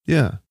peep.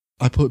 Yeah.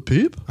 I put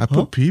peep? I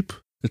put peep.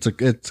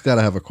 It's got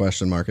to have a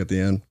question mark at the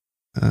end.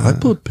 I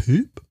put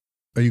peep?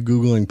 Are you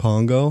Googling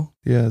Pongo?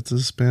 Yeah, it's a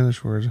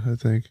Spanish word, I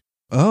think.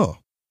 Oh,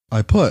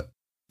 I put.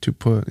 To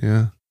put,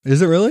 yeah.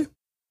 Is it really?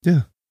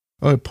 Yeah.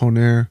 Oh,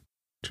 poner.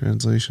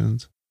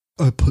 Translations.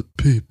 I put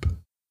peep.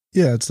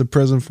 Yeah, it's the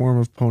present form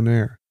of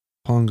poner.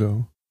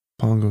 Pongo.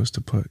 Pongo is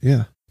to put.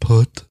 Yeah.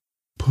 Put.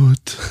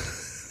 Put.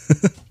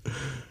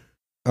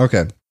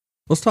 Okay.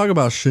 Let's talk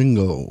about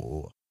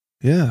Shingo.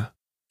 Yeah.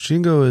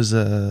 Shingo is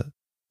a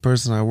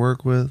person I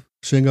work with.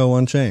 Shingo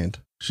Unchained.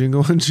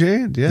 Shingo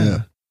Unchained,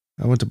 yeah.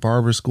 I went to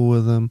barber school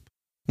with him.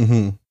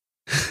 Mm-hmm.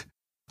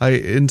 I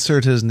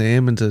insert his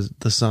name into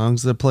the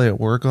songs that play at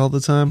work all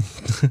the time.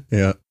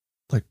 Yeah.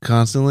 Like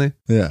constantly.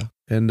 Yeah.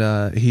 And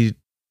he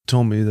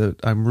told me that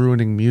I'm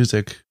ruining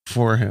music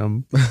for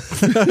him.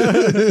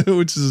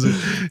 Which is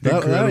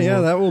incredible.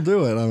 Yeah, that will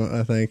do it,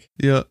 I think.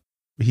 Yeah.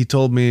 He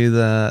told me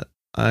that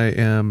I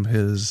am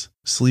his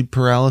sleep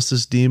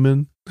paralysis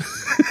demon.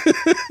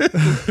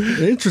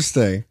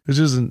 Interesting. Which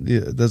isn't,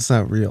 yeah, that's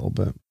not real,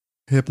 but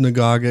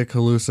Hypnagogic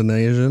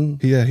hallucination.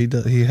 yeah,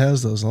 he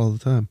has those all the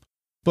time.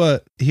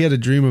 But he had a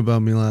dream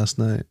about me last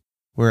night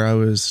where I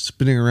was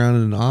spinning around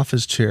in an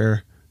office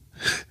chair.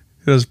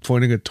 I was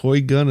pointing a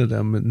toy gun at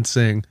him and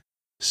saying,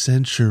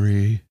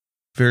 "Century,"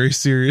 very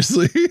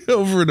seriously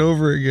over and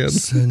over again.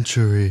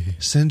 Century.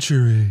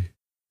 Century.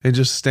 And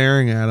just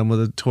staring at him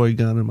with a toy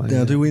gun in my Now,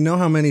 hand. do we know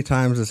how many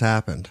times this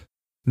happened?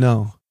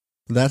 No.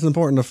 That's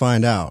important to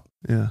find out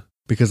Yeah.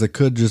 because it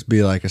could just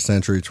be like a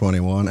Century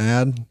 21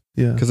 ad.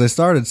 Yeah. Because they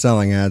started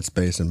selling ad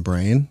space in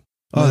Brain.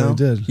 Oh, you know?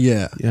 they did.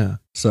 Yeah. Yeah.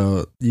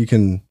 So you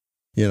can,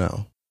 you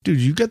know.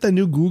 Dude, you got that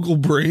new Google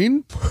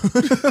Brain?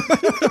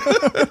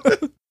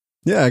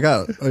 Yeah, I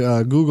got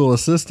Google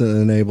Assistant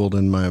enabled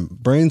in my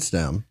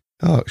brainstem.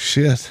 Oh,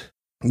 shit.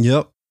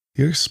 Yep.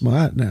 You're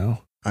smart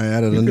now. I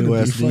added You're a new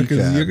gonna be SD fucking,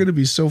 card. you're going to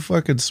be so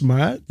fucking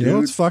smart, You know dude.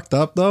 what's fucked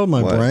up though?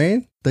 My What?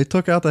 brain. They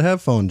took out the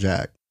headphone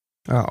jack.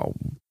 Oh, I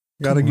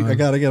Come on.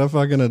 gotta get a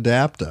fucking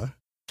adapter.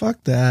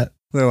 fuck that.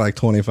 They're like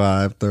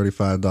 $25,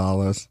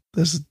 $35.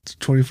 This is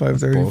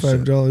 $25, That's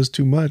bullshit. $35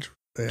 too much.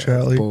 Yeah,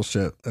 Charlie. that's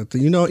bullshit.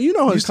 You know, it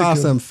Used to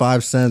cost go- them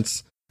 5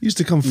 cents. Used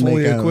to come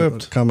fully make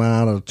equipped. coming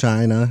out of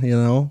China. You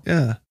know,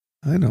 Yeah,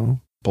 I know.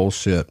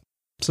 bullshit.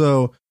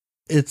 So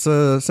it's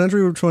a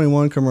Century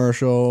 21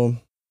 commercial,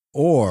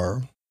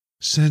 or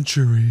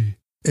Century.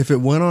 if it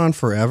went on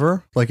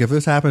forever, like if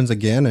this happens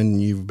again and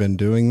you've been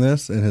doing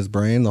this in his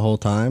brain the whole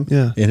time,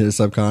 Yeah. in his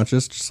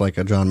subconscious, just like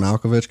a John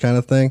Malkovich kind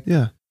of thing,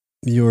 Yeah.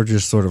 you're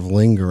just sort of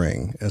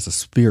lingering as a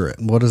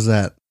spirit. What does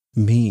that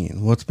mean?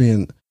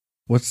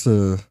 Because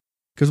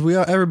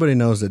everybody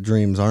knows that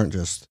dreams aren't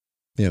just,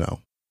 you know,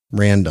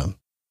 random.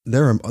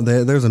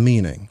 There's a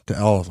meaning to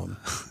all of them.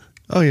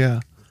 Oh, yeah.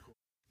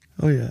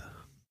 Oh, yeah.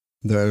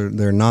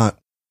 They're not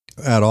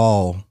at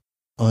all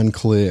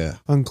unclear.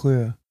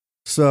 Unclear.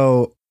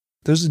 So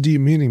There's a deep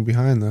meaning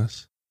behind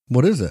this.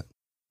 what is it?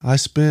 I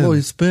spin. Well,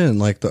 you spin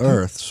like the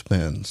earth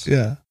spins.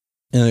 Yeah.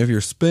 And if you're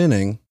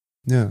spinning,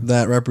 Yeah.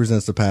 that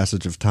represents the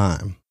passage of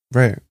time.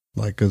 Right.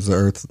 Like, because the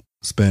earth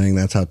spinning,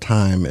 that's how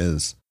time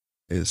is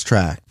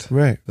tracked.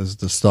 Right. There's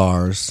the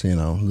stars, you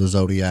know, the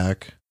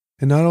zodiac.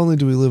 And not only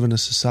do we live in a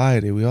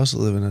society, we also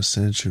live in a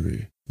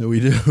century. that we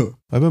do.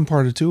 I've been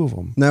part of 2 of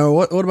them. Now,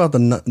 what about the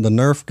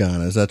Nerf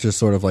gun? Is that just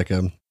sort of like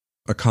a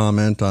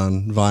comment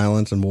on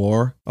violence and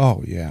war?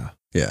 Oh, yeah.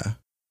 Yeah,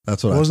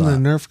 that's what It wasn't I a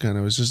thought. Nerf gun.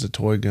 It was just a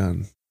toy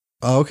gun.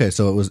 Oh, okay,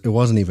 so it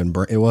wasn't even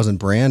it wasn't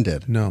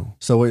branded. No.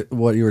 So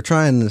what you were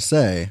trying to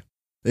say,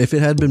 if it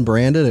had been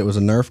branded, it was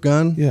a Nerf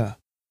gun. Yeah.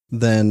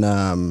 Then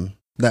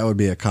that would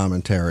be a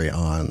commentary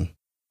on,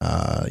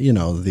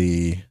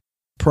 the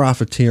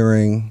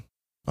profiteering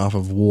off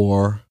of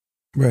war,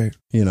 Right.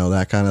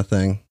 that kind of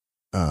thing,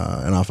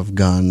 and off of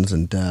guns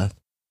and death.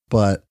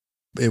 But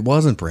it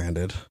wasn't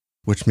branded,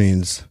 which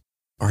means,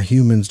 are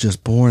humans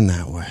just born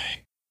that way?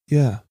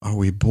 Yeah. Are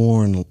we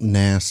born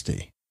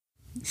nasty?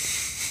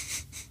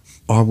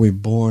 Are we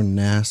born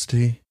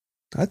nasty?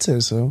 I'd say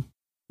so.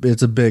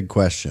 It's a big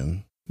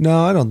question.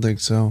 No, I don't think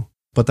so.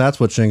 But that's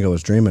what Shingo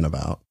was dreaming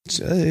about.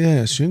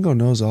 Yeah, Shingo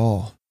knows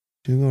all.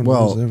 Shingo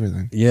knows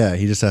everything. Yeah,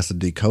 he just has to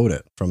decode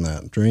it from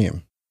that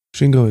dream.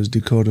 Shingo is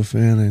Dakota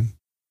Fanning.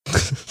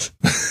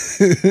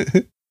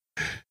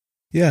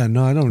 Yeah,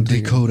 no, I don't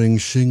think Decoding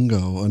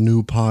Shingo, a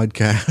new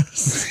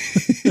podcast.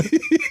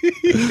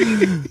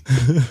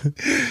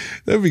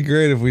 That'd be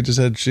great if we just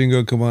had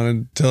Shingo come on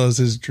and tell us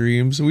his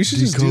dreams. We should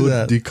just do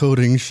that.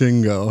 Decoding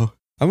Shingo.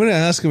 I'm going to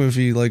ask him if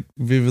he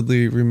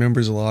vividly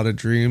remembers a lot of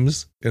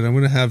dreams, and I'm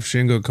going to have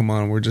Shingo come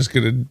on. We'll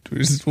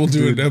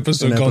do an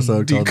episode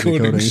called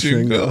Decoding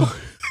Shingo.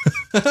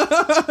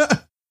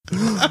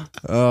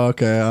 Oh,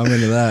 okay, I'm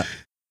into that.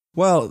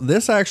 Well,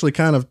 this actually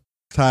kind of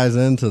ties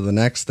into the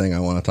next thing I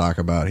want to talk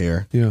about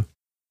here. Yeah.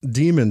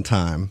 Demon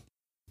Time.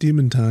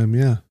 Demon Time,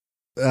 yeah.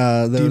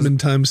 Demon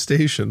Time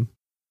Station.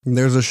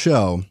 There's a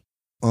show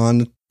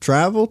on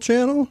Travel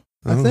Channel,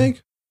 I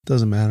think.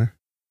 Doesn't matter.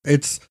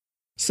 It's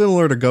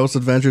similar to Ghost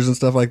Adventures and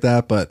stuff like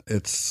that, but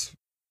it's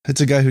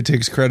a guy who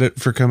takes credit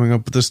for coming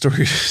up with the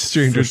story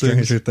Stranger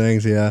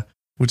Things, yeah.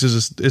 Which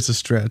is it's a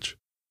stretch.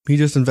 He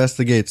just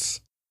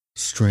investigates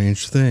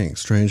strange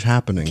things, strange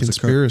happenings,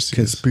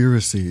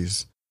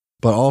 conspiracies,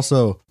 but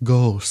also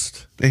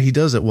ghost. And he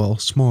does it well,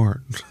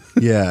 smart.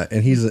 Yeah,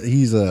 and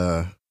he's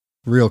a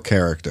real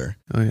character.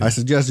 Oh, yeah. I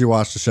suggest you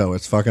watch the show.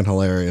 It's fucking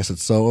hilarious.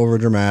 It's so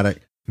overdramatic,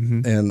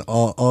 and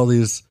all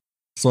these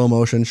slow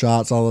motion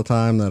shots all the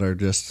time that are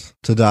just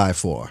to die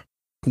for.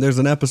 There's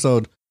an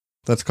episode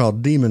that's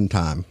called Demon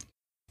Time.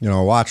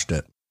 I watched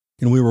it,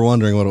 and we were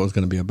wondering what it was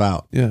going to be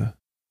about. Yeah.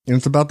 And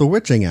it's about the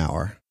witching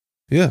hour.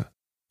 Yeah.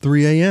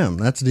 3 a.m.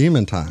 That's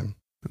Demon Time.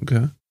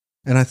 Okay.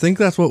 And I think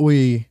that's what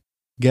we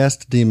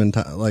guessed Demon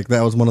Time. Like,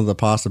 that was one of the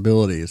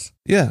possibilities.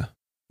 Yeah.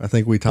 I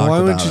think we talked about it.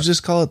 Why wouldn't you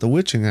just call it the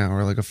witching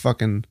hour, like a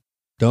fucking...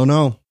 Don't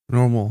know.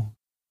 Normal.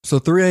 So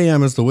 3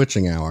 a.m. is the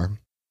witching hour.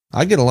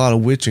 I get a lot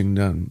of witching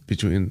done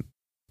between...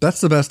 That's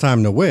the best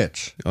time to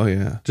witch. Oh,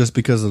 yeah. Just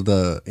because of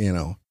the,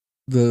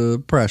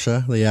 the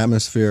pressure, the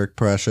atmospheric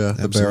pressure,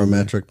 the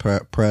barometric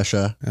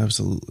pressure.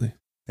 Absolutely.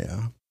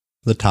 Yeah.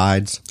 The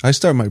tides. I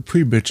start my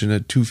pre-bitching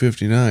at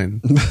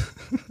 2:59.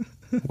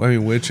 I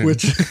mean, witching.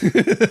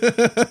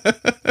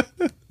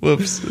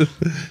 Whoops.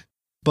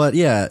 But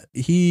yeah,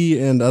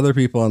 he and other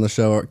people on the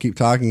show keep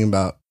talking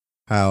about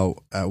how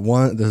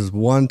this is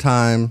one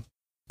time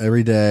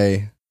every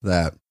day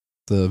that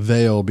the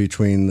veil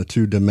between the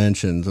two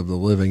dimensions of the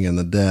living and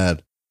the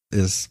dead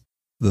is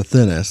the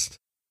thinnest.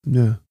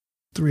 Yeah.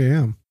 3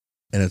 a.m.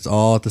 And it's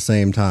all at the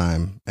same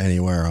time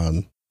anywhere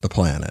on the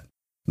planet.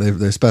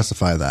 They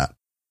specify that.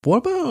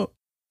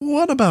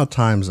 What about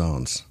time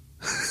zones?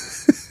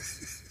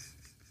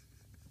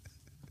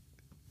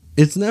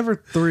 It's never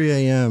 3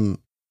 a.m.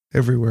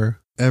 everywhere.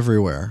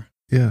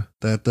 Yeah.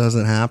 That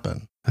doesn't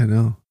happen. I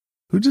know.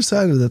 Who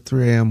decided that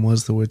 3 a.m.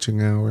 was the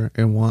witching hour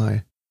and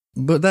why?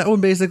 But that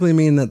would basically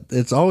mean that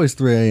it's always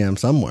 3 a.m.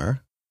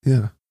 somewhere.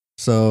 Yeah.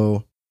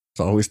 So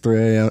it's always 3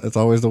 a.m. It's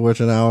always the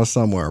witching hour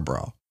somewhere,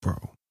 bro.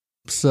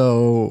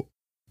 So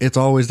it's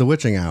always the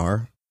witching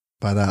hour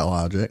by that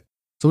logic.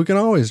 So we can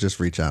always just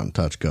reach out and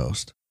touch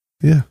ghost.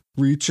 Yeah.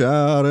 Reach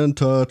out and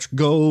touch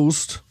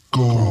ghost.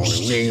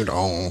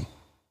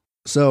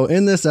 So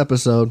in this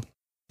episode,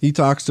 he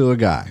talks to a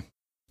guy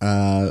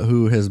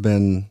who has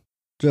been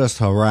just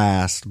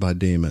harassed by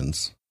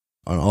demons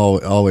on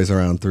always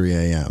around 3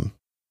 a.m.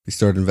 He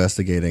started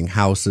investigating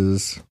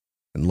houses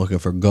and looking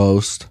for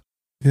ghosts.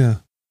 Yeah.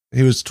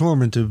 He was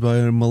tormented by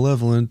a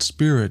malevolent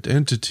spirit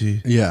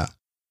entity. Yeah.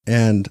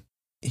 And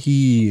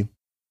he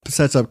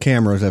sets up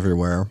cameras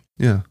everywhere.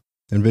 Yeah.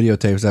 And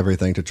videotapes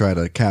everything to try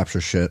to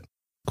capture shit.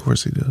 Of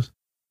course he does.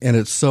 And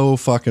it's so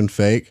fucking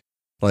fake.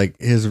 Like,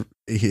 his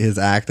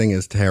acting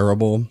is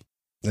terrible.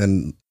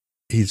 And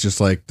he's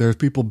just like, there's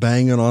people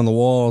banging on the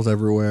walls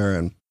everywhere.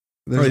 And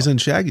he's in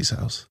Shaggy's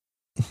house.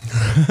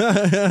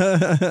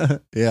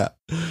 Yeah,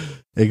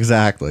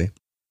 exactly.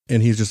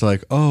 And he's just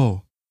like,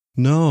 oh,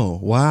 no,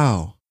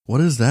 wow.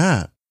 What is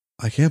that?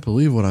 I can't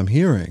believe what I'm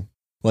hearing.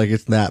 Like,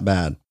 it's that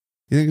bad.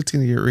 You think it's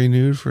going to get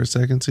renewed for a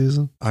second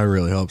season? I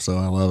really hope so.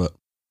 I love it.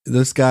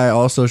 This guy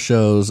also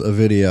shows a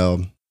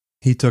video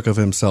he took of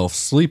himself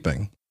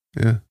sleeping.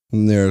 Yeah.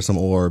 And there are some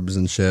orbs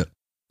and shit.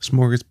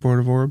 Smorgasbord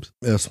of orbs?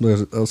 There's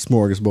a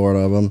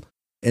smorgasbord of them.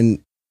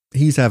 And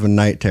he's having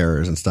night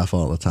terrors and stuff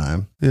all the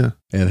time. Yeah.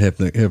 And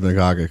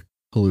hypnagogic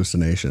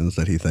hallucinations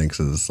that he thinks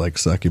is like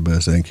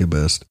succubus,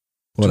 incubus,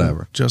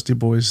 whatever. Justy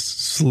Boy's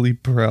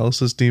sleep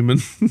paralysis demon.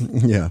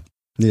 Yeah.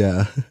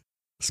 Yeah.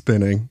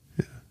 Spinning.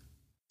 Yeah.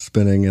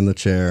 Spinning in the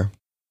chair.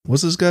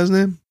 What's this guy's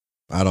name?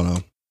 I don't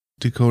know.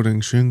 Decoding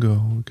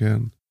Shingo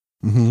again.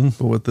 Mm-hmm.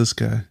 But with this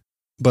guy.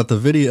 But the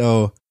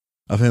video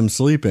of him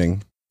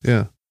sleeping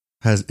Yeah.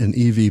 has an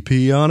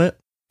EVP on it.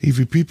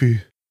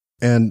 EVP.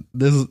 And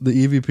the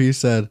EVP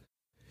said,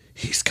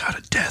 he's got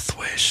a death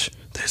wish,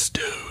 this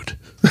dude.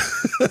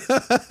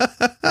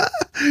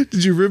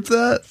 Did you rip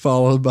that?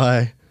 Followed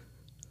by,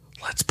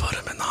 let's put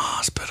him in the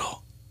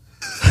hospital.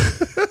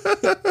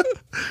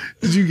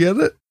 Did you get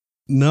it?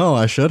 No,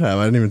 I should have.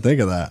 I didn't even think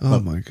of that. Oh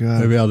my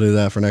God. Maybe I'll do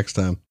that for next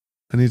time.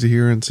 I need to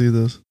hear and see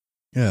this.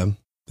 Yeah.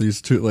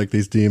 These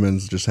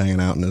demons just hanging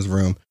out in his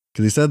room.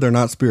 Because he said they're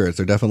not spirits.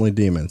 They're definitely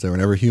demons. They were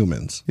never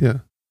humans. Yeah.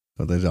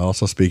 But they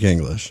also speak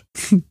English.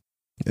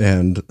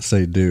 And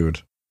say,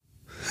 dude.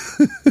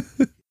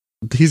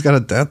 He's got a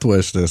death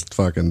wish, this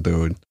fucking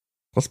dude.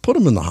 Let's put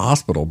him in the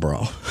hospital,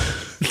 bro.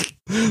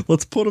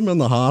 Let's put him in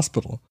the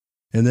hospital.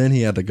 And then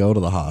he had to go to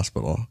the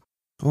hospital.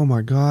 Oh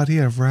my God. He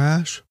had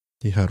rash.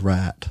 He had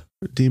rat.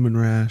 Demon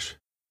rash.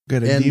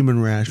 Got a And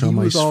demon rash on he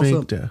my was also-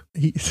 sphincter.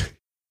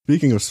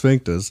 Speaking of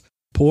sphincters,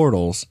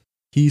 portals,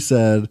 he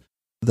said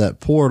that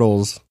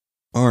portals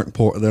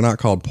they're not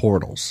called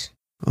portals.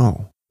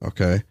 Oh.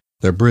 Okay?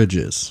 They're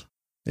bridges.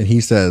 And he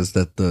says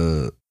that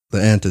the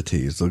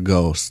entities, the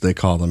ghosts, they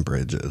call them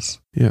bridges,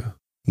 Yeah.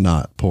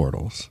 not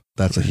portals.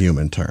 That's a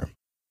human term.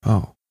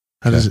 Oh.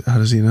 How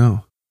does he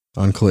know?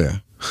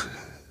 Unclear.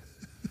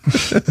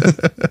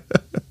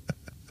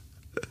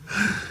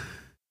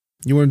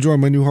 You want to join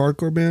my new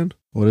hardcore band?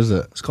 What is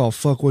it? It's called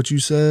Fuck What You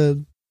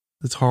Said.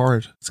 It's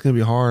hard. It's going to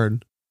be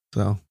hard.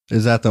 So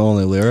Is that the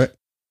only lyric?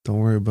 don't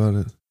worry about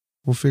it.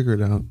 We'll figure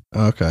it out.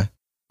 Okay.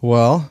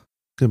 Well,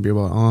 It's going to be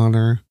about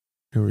honor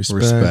and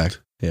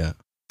respect. Yeah.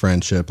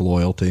 Friendship,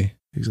 loyalty.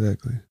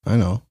 Exactly. I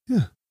know.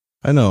 Yeah.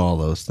 I know all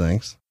those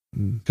things.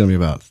 Mm. It's going to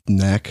be about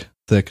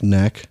thick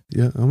neck.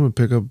 Yeah, I'm going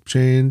to pick up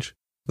change.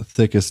 The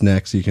thickest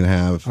necks you can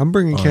have. I'm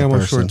bringing on a camo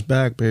person. shorts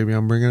back, baby.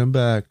 I'm bringing them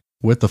back.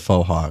 With the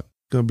faux hawk.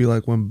 Going to be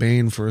like when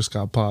Bane first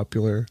got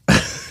popular.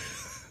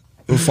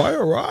 The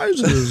fire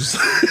rises.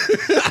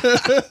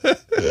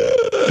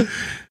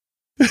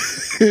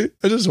 I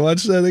just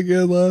watched that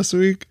again last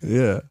week.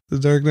 Yeah. The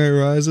Dark Knight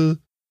Rises.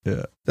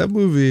 Yeah. That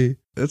movie,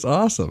 It's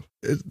awesome.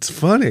 it's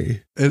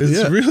funny. It's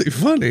yeah. really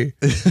funny.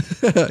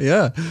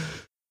 Yeah.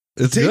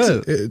 It's takes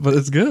good. But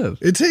it's good.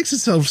 It takes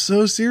itself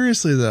so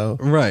seriously, though.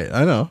 Right.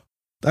 I know.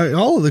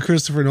 All of the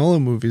Christopher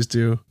Nolan movies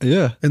do.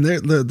 Yeah. And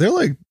they're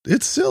like,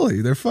 it's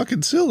silly. They're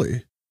fucking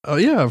silly. Oh,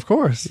 yeah, of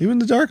course. Even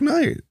The Dark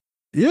Knight.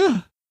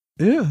 Yeah.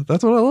 Yeah.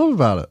 That's what I love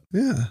about it.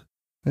 Yeah.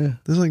 Yeah.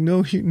 There's like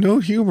no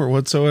humor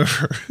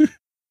whatsoever.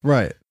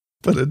 Right.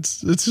 But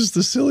it's just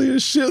the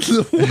silliest shit in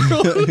the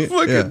world.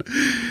 Fucking,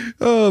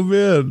 oh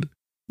man.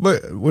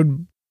 But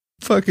when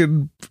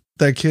fucking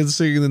that kid's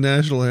singing the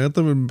national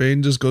anthem and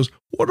Bane just goes,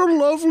 "What a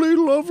lovely,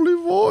 lovely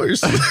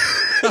voice."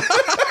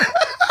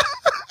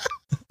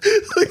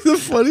 Like the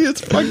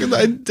funniest fucking,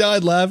 I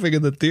died laughing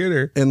in the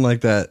theater. And like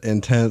that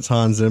intense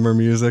Hans Zimmer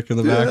music in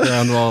the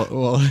background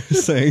while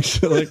he's saying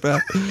shit like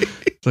that.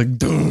 It's like,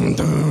 dun,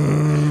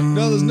 dun.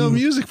 No, there's no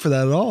music for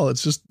that at all.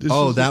 It's just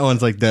That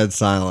one's like dead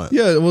silent.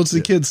 Yeah, well, it's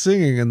the kid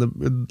singing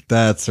and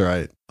That's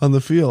right. on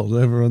the field.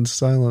 Everyone's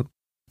silent.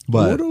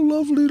 But What a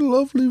lovely,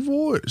 lovely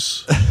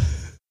voice.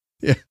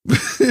 Yeah.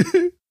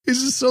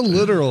 He's just so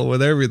literal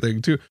with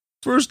everything, too.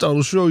 First,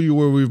 I'll show you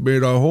where we've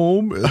made our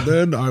home, and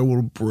then I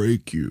will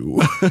break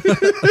you.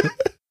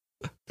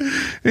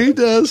 He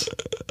does.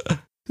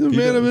 He's a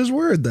man of his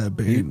word, that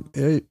Bane.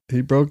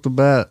 he broke the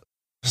bat.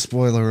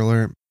 Spoiler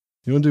alert.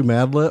 You want to do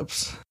Mad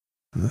Libs?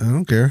 I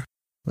don't care.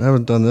 I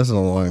haven't done this in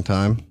a long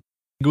time.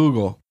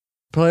 Google.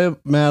 Play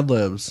Mad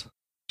Libs.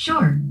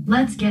 Sure,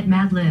 let's get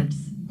Mad Libs.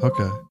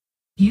 Okay.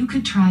 You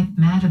could try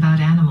Mad About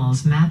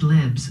Animals Mad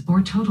Libs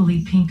or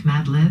Totally Pink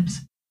Mad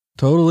Libs.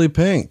 Totally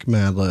Pink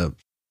Mad Lib.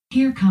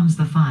 Here comes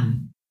the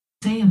fun.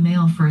 Say a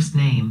male first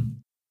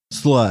name.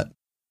 Slut.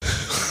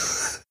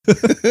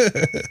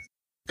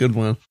 Good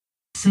one.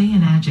 Say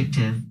an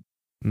adjective.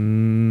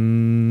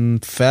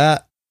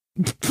 Fat.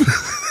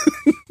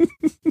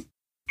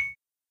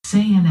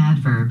 Say an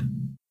adverb.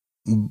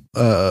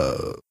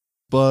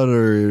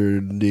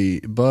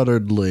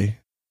 Butteredly.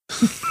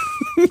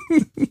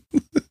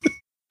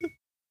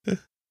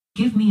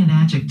 Give me an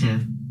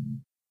adjective.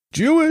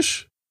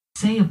 Jewish.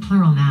 Say a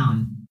plural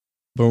noun.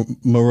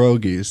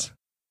 Pierogies.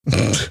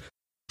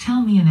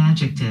 Tell me an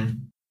adjective.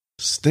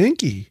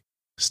 Stinky.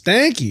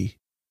 Stanky.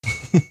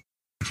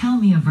 Tell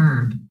me a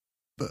verb.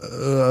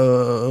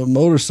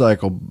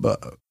 Motorcycle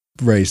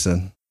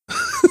racing.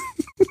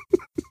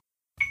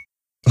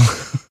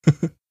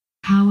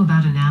 How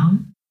about a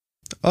noun?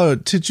 Oh,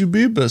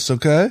 Titubibus,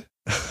 okay?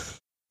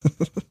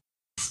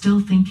 Still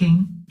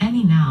thinking?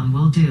 Any noun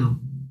will do.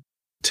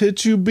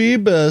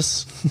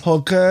 Titubibus,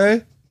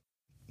 okay?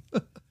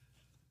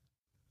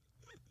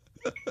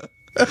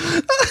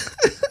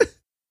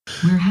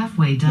 We're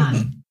halfway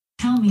done.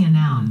 Tell me a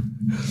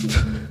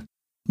noun.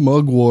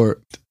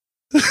 Mugwort.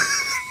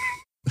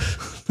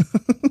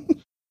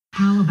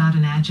 How about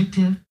an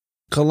adjective?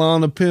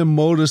 Klonopin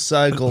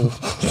motorcycle.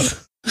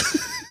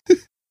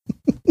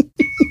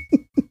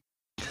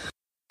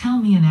 Tell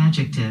me an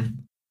adjective.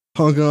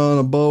 Honking on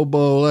a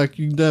bobo like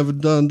you never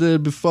done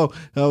did before.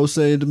 I was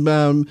saying to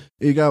man,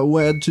 it got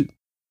wet too.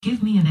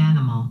 Give me an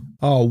animal.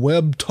 Oh,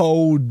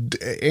 web-toed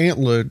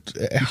antlered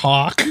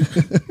hawk.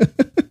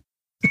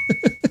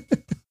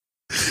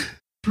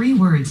 3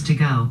 words to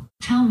go.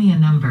 Tell me a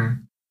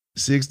number.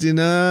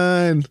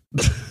 69.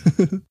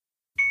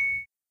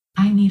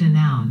 I need a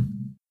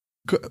noun.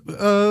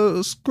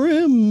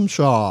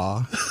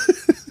 Scrimshaw.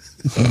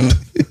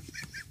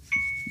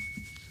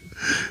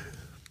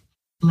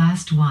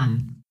 Last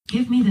one.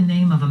 Give me the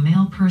name of a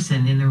male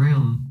person in the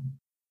room.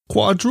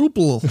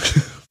 Quadruple.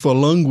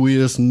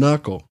 Philunguous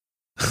knuckle.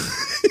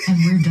 And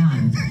we're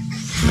done.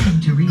 Time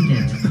to read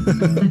it.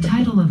 The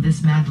title of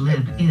this Mad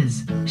Lib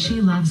is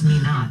She Loves Me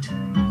Not.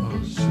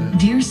 Oh, shit.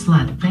 Dear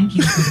slut, thank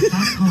you for the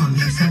fat poem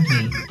you sent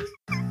me.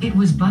 It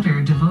was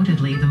butter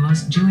devotedly the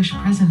most Jewish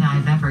present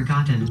I've ever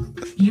gotten.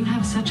 You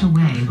have such a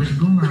way with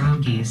boomer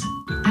ogies.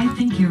 I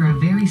think you're a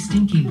very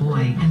stinky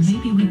boy and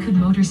maybe we could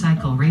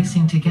motorcycle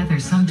racing together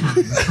sometime,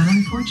 but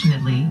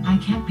unfortunately, I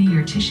can't be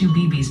your tissue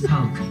BB's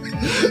poke.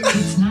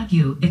 It's not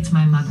you, it's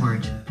my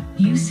mugwort.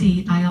 You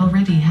see, I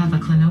already have a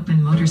Klenopen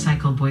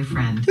motorcycle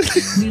boyfriend.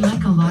 We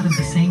like a lot of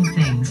the same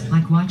things,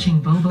 like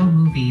watching Bobo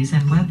movies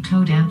and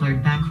web-toed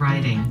antlered back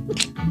riding.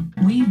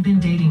 We've been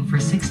dating for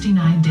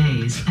 69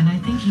 days, and I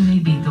think he may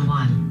be the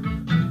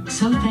one.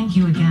 So thank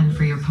you again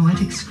for your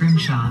poetic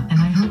scrimshaw, and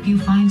I hope you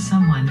find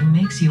someone who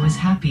makes you as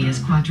happy as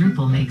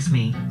Quadruple makes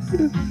me.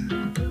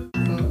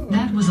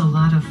 That was a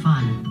lot of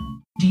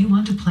fun. Do you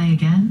want to play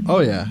again?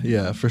 Oh,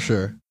 yeah, for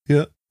sure.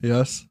 Yeah.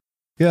 Yes?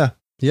 Yeah.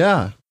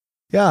 Yeah.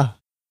 Yeah.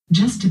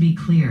 Just to be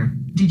clear,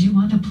 did you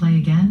want to play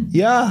again?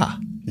 Yeah.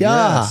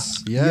 Yeah.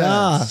 Yes.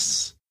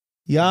 Yes.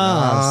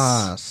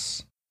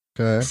 Yes.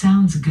 Okay.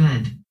 Sounds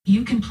good.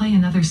 You can play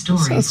another story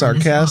Sounds for this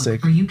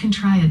sarcastic. book, or you can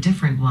try a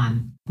different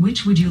one.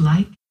 Which would you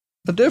like?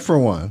 A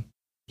different one.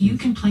 You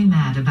can play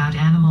Mad About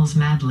Animals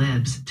Mad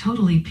Libs,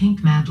 Totally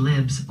Pink Mad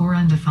Libs, or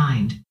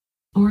Undefined.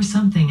 Or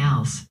something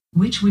else.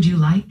 Which would you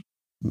like?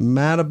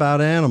 Mad about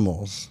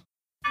animals.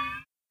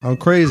 I'm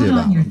crazy Put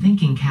about on your them.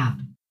 thinking cap.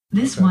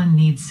 This Okay. one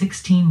needs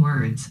 16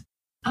 words.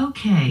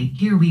 Okay,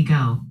 here we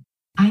go.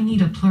 I need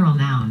a plural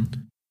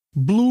noun.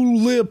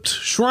 Blue-lipped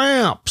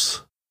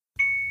shrimps.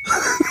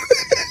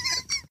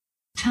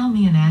 Tell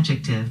me an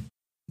adjective.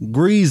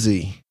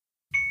 Greasy.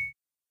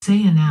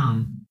 Say a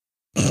noun.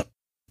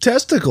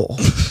 Testicle.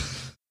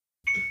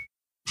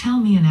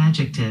 Tell me an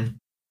adjective.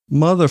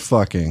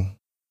 Motherfucking.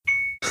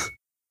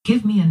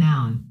 Give me a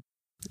noun.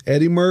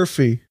 Eddie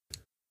Murphy.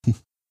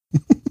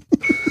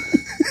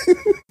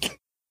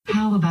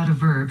 How about a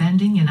verb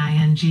ending in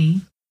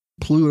ing?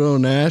 Pluto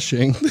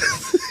gnashing.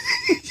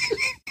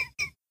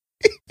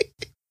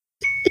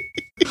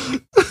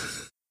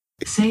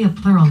 Say a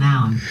plural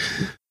noun.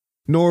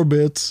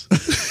 Norbits.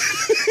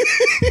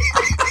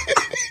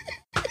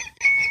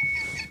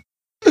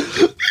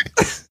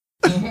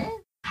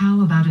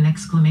 How about an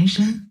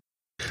exclamation?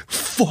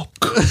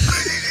 Fuck.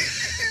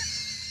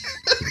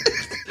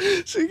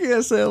 She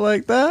can't say it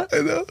like that.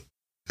 I know.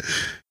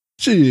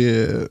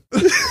 Shit.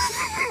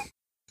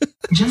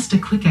 Just a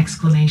quick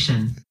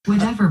exclamation.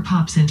 Whatever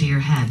pops into your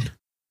head.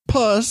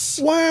 Puss.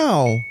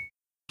 Wow.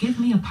 Give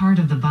me a part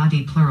of the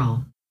body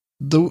plural.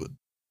 The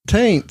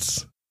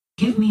taints.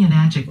 Give me an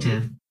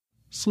adjective.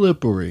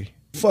 Slippery.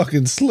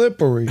 Fucking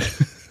slippery.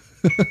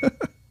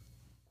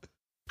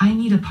 I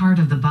need a part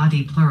of the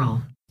body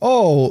plural.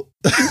 Oh.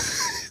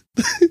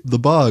 The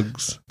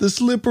bugs. The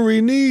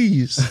slippery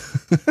knees.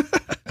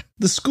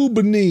 The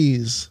scuba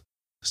knees.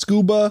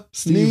 Scuba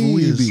Steve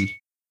knees. Weeby.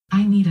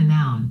 I need a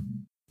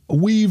noun.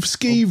 Weave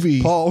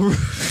skeevy. Paul.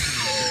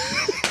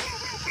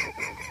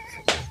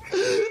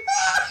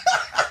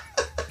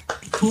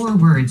 4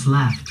 words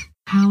left.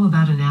 How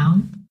about a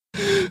noun?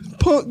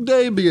 Punk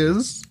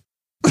Dabius.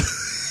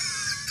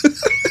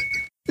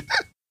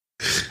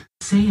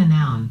 Say a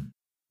noun.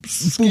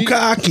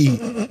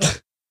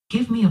 Bukaki.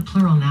 Give me a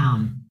plural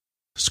noun.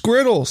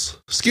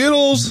 Skrittles.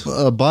 Skittles.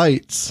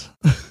 Bites.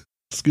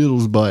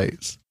 Skittles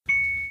bites.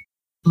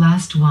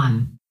 Last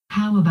one.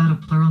 How about a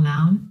plural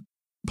noun?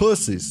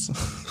 Pussies.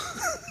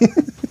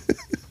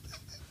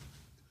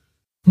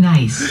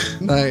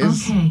 Nice.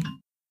 Nice. Okay.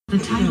 The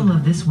title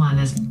of this one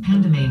is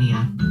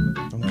Pandemania.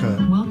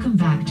 Okay. Welcome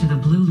back to the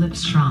Blue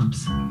Lips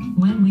Shrumps.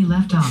 When we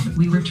left off,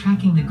 we were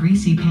tracking the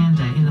greasy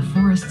panda in the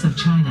forests of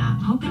China,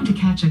 hoping to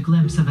catch a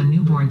glimpse of a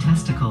newborn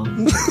testicle.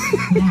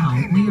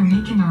 Now, we are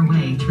making our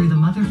way through the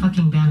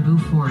motherfucking bamboo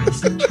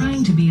forest,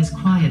 trying to be as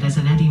quiet as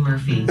an Eddie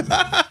Murphy.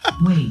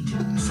 Wait,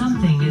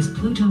 something is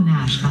Pluto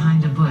Nash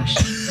behind a bush.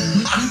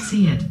 We can't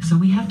see it, so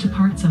we have to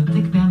part some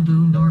thick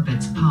bamboo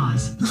Norbit's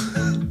paws.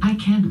 I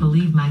can't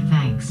believe my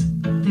thanks.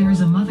 There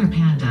is a mother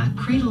panda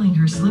cradling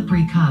her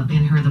slippery cub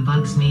in her the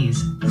bug's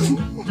knees.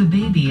 The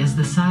baby is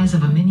the size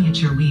of a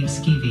miniature weave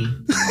skeevy.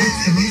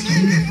 It's the most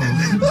beautiful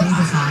Clip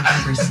Davis I've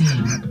ever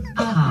seen.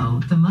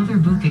 Uh-oh, the mother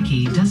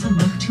Bukaki doesn't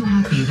look too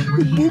happy that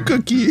we're here.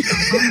 Bukaki.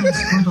 Oh, my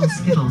Squirtle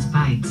Skittles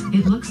bites.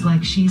 It looks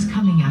like she's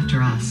coming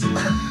after us.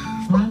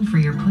 Run for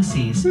your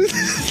pussies.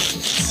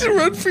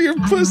 Run for your I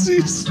like that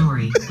pussies.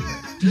 story.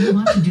 Do you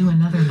want to do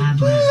another Mad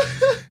Lib?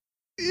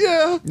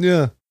 Yeah.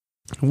 Yeah.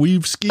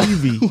 Weave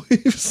skeevy.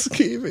 We've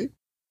skeevy.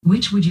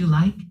 Which would you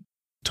like?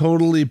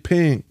 Totally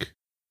pink.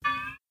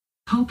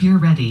 Hope you're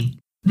ready.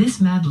 This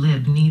Mad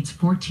Lib needs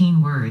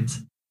 14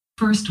 words.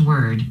 First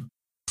word.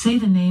 Say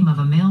the name of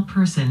a male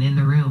person in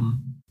the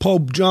room.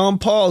 Pope John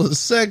Paul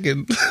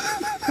II.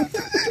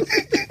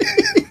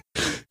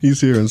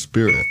 He's here in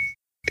spirit.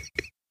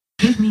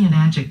 Give me an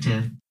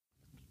adjective.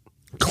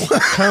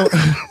 Come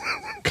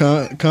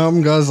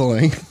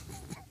guzzling.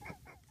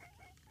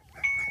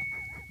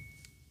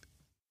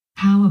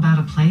 How about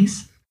a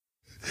place?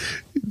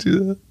 Do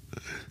that.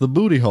 The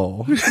booty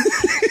hole.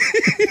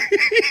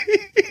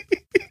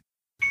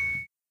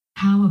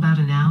 How about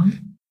a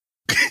noun?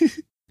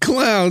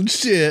 Clown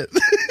shit.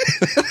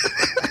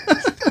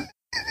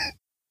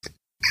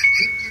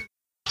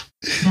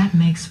 That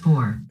makes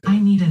 4. I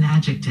need an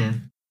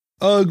adjective.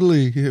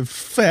 Ugly,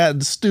 fat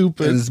and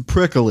stupid. It's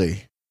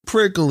prickly.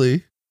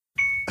 Prickly.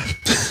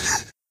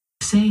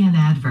 Say an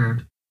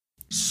adverb.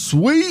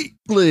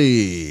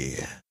 Sweetly.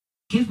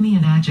 Give me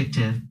an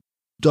adjective.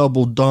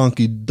 Double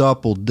donkey,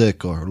 double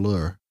dick or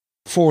lure.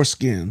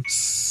 Foreskin.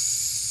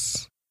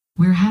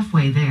 We're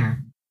halfway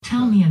there.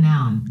 Tell me a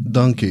noun.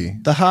 Donkey.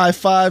 The high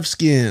five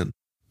skin.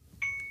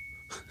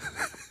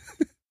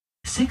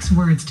 6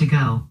 words to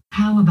go.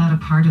 How about a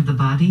part of the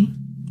body?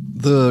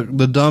 The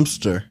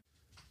dumpster.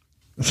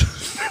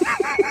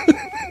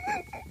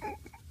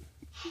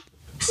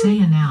 Say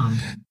a noun.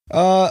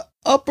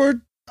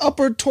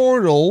 Upper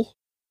turtle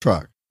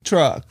Truck.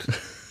 truck.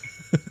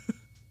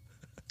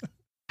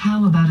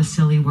 How about a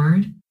silly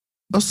word?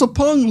 A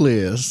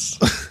sapunglius.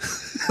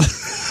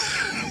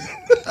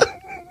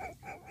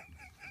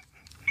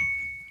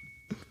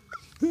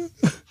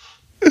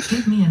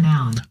 Give me a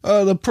noun.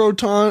 The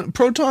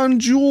proton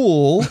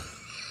jewel.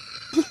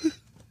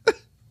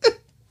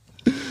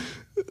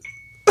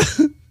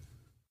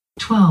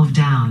 12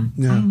 down.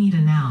 Yeah. I need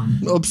a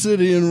noun.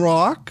 Obsidian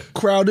rock.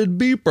 Crowded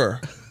beeper.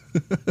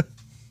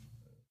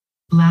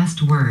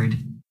 Last word.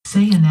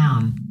 Say a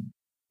noun.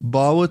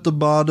 Ba with the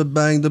ba, the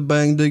bang,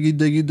 diggy,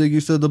 diggy,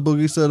 diggy, said the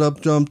boogie, said up,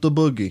 jump the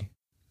boogie.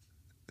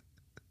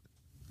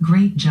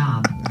 Great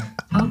job.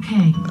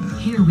 Okay,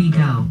 here we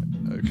go.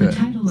 The Okay.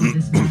 title of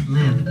this Mad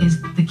Lib is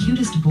The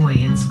Cutest Boy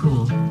in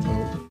School.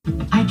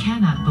 I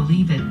cannot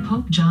believe it.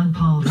 Pope John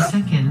Paul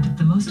II,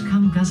 the most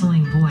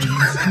cum-guzzling boy in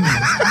school,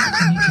 talked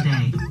to me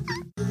today.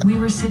 We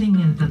were sitting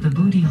in the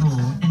booty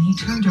hole, and he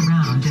turned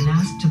around and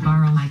asked to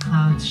borrow my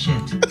cloud's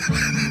shit.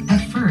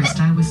 At first,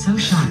 I was so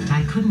shocked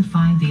I couldn't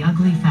find the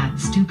ugly, fat,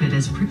 stupid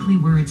as prickly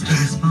words to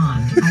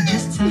respond. I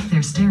just sat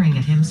there staring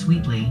at him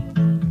sweetly.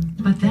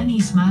 But then he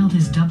smiled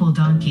his double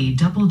donkey,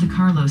 double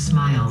DeCarlo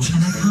smile,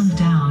 and I calmed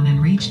down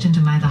and reached into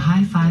my the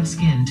high five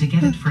skin to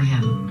get it for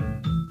him.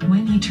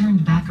 When he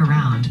turned back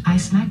around, I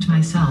smacked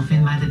myself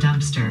in my the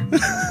dumpster.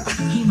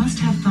 He must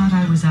have thought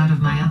I was out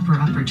of my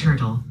upper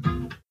turtle.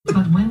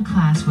 But when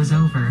class was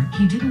over,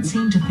 he didn't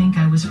seem to think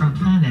I was from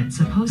planet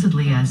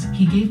supposedly, as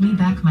he gave me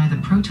back my the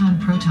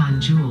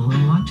proton jewel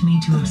and walked me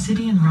to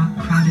Obsidian Rock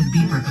crowded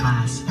beeper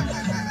class.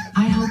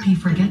 I hope he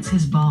forgets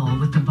his ball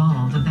with the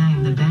ball, the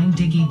bang,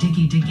 diggy,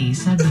 diggy, diggy,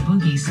 said the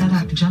boogie, set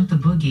up, jump the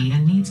boogie,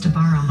 and needs to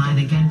borrow mine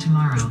again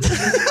tomorrow.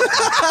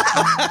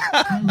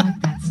 I like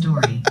that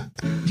story.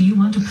 Do you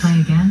want to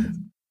play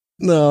again?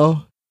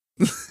 No.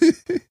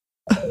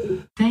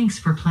 Thanks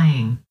for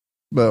playing.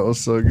 That was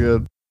so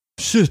good.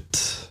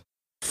 Shit.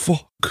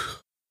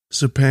 Fuck.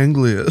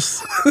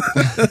 Sapanglius.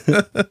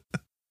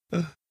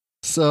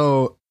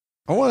 So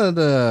I wanted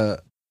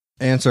to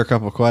answer a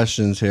couple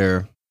questions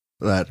here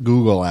that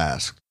Google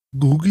asked.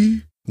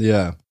 Googie?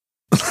 Yeah.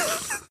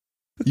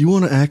 You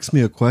want to ask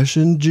me a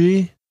question,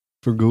 G?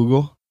 For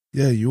Google?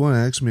 Yeah, you want to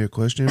ask me a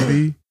question,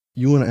 B?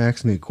 You want to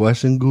ask me a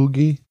question,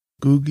 Googie?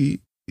 Googie.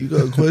 You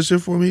got a question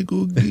for me,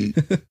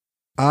 Googie?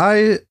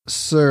 I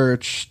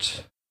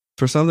searched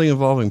for something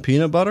involving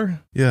peanut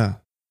butter. Yeah.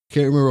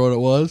 Can't remember what it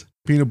was.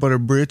 Peanut butter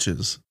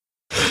britches.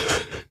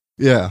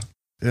 Yeah.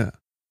 Yeah.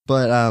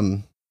 But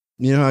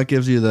you know how it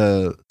gives you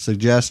the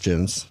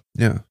suggestions?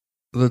 Yeah.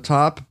 The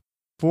top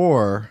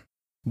 4,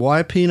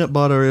 why peanut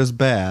butter is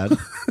bad.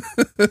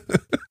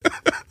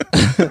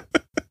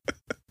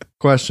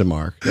 Question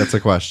mark. That's a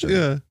question.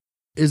 Yeah.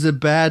 Is it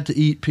bad to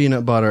eat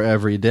peanut butter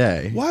every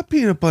day? Why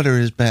peanut butter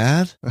is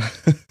bad?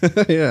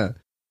 Yeah.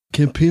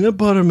 Can peanut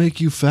butter make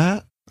you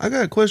fat? I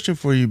got a question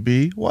for you,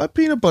 B. Why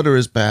peanut butter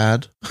is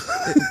bad?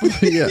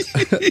 Yeah.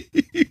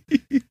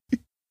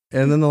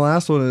 And then the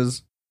last one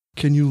is,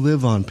 can you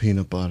live on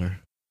peanut butter?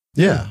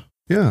 Yeah.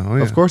 Yeah. Oh,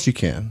 yeah. Of course you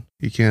can.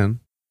 You can.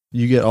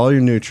 You get all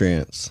your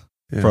nutrients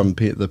Yeah. from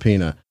the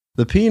peanut.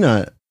 The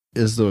peanut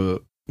is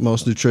the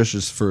most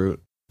nutritious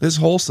fruit. It's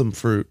wholesome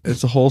fruit.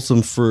 It's a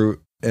wholesome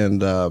fruit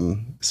and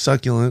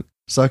Succulent.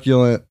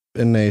 succulent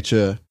in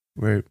nature,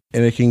 Right.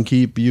 and it can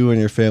keep you and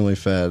your family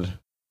fed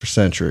for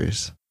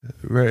centuries.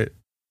 Right.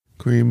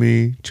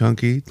 Creamy,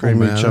 chunky. Creamy,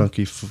 Don't matter.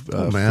 chunky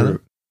Don't matter.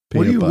 fruit.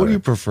 What do peanut you butter.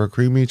 prefer?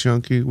 Creamy,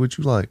 chunky? What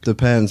you like?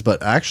 Depends,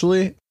 but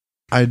actually,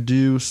 I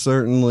do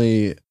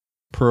certainly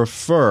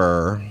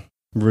prefer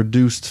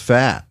reduced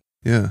fat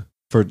Yeah.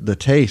 for the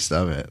taste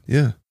of it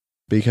Yeah.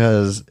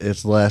 because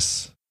it's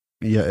less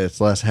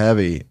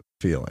heavy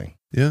feeling,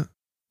 Yeah.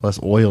 less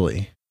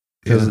oily.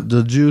 Because Yeah.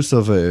 the juice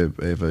of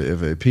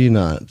a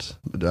peanut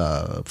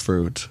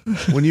fruit,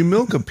 When you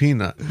milk a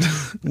peanut,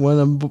 when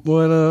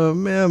a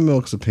man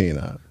milks a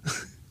peanut,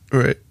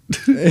 right?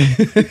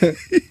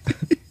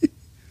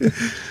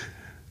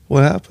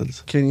 What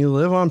happens? can you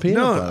live on peanut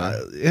No,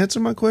 butter? answer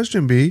my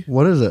question, B.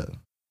 What is it?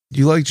 Do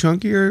you like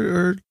chunky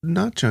or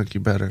not chunky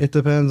better? It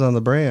depends on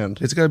the brand.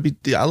 It's got to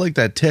be. I like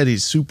that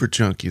Teddy's super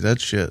chunky. That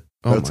shit.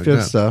 Oh That's my good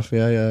God. stuff.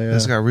 Yeah.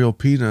 It's got real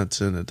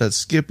peanuts in it. That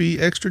Skippy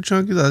extra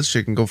chunky, that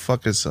shit can go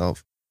fuck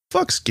itself.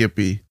 Fuck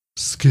Skippy.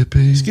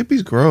 Skippy.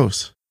 Skippy's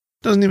gross.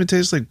 Doesn't even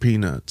taste like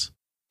peanuts.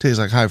 Tastes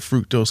like high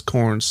fructose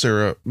corn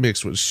syrup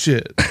mixed with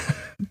shit.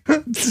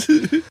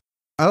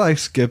 I like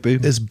Skippy.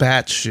 It's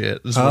bat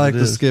shit. Is I what like it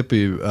the is.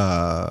 Skippy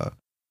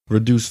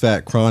reduced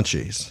fat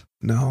crunchies.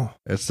 No,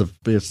 It's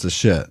the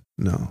shit.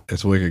 no.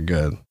 It's wicked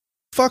good.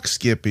 Fuck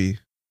Skippy.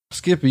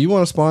 Skippy, you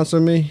want to sponsor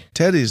me?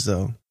 Teddy's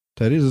though.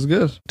 Teddy's is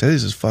good.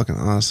 Teddy's is fucking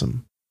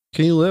awesome.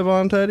 Can you live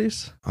on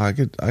Teddy's? I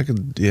could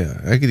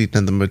eat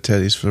nothing but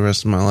Teddy's for the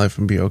rest of my life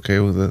and be okay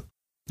with it.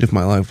 If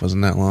my life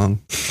wasn't that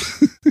long.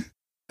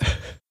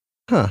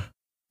 Huh.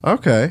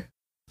 Okay.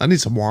 I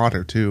need some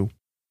water too.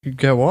 You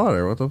get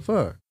water. What the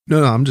fuck?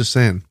 No, I'm just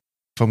saying.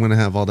 If I'm gonna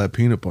have all that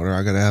peanut butter,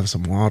 I gotta have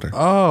some water.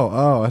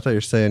 Oh, I thought you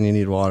were saying you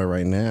need water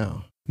right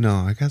now. No,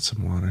 I got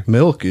some water.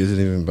 Milk isn't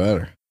even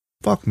better.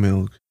 Fuck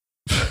milk.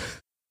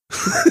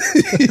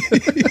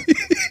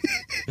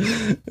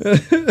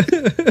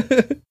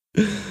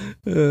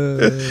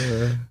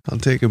 I'll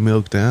take a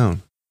milk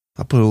down.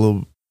 I'll put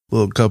a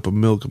little cup of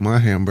milk in my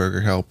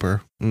hamburger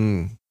helper.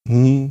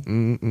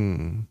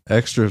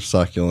 Extra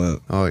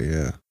succulent Oh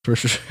yeah. for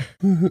sure.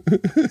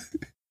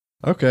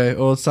 Okay,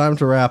 well it's time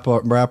to wrap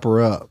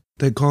her up.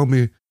 They call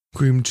me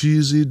cream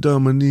cheesy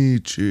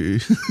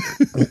Dominici.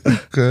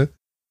 Okay.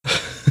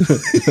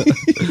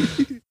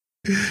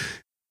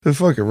 The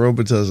fucking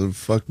robot doesn't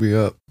fuck me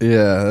up.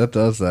 Yeah, that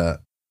does that.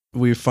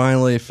 We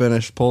finally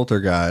finished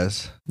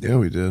Poltergeist. Yeah,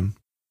 we did.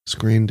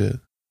 Screened it.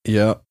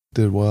 Yep.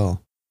 Did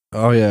well.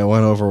 Oh yeah, it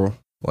went over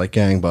like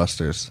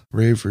gangbusters.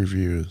 Rave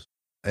reviews.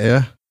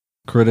 Yeah.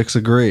 Critics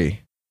agree.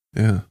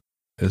 Yeah.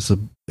 It's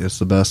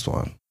the best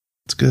one.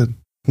 It's good.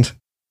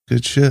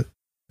 Good shit.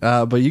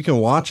 But you can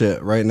watch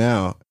it right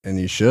now, and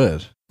you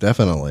should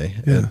definitely.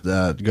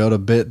 Yeah. Go to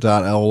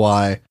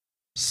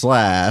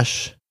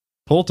bit.ly/poltergeist.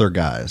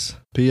 POLTERGUYS.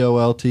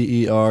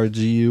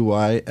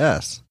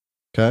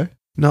 Okay?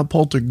 Not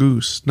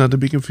poltergoose. Not to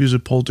be confused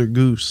with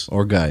poltergoose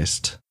Or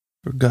Geist.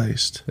 or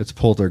geist. It's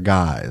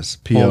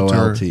Poltergeist.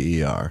 POLTER.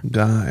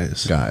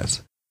 Guys.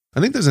 Guys. I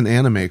think there's an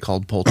anime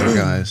called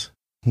Poltergeist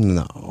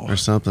No. or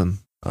something.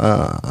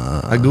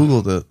 I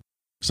googled it.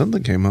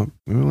 Something came up.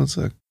 Give me one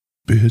sec.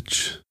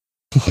 Bitch.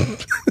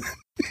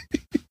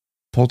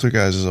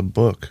 Poltergeist is a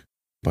book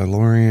by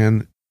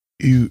Lorianne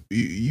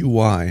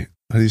Uy.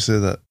 How do you say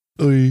that?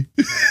 Uy.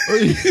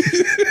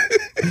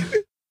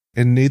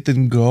 And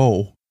Nathan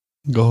Go.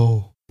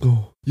 Go.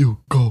 You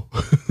go.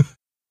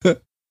 Oh,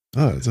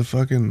 it's a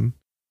fucking...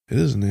 It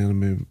is an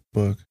anime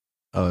book.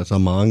 Oh, it's a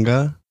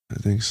manga? I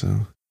think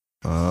so.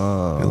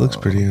 Oh. It looks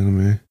pretty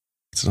anime.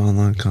 It's an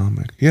online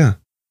comic. Yeah.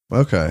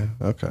 Okay.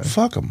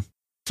 Fuck them.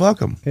 Fuck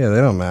them. Yeah, they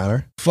don't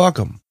matter. Fuck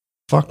them.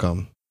 Fuck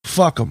them.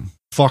 Fuck them.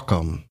 Fuck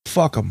them.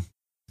 Fuck them.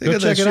 They Go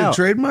got that check it shit out.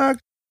 trademarked?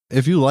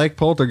 If you like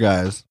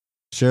Poltergeist,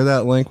 share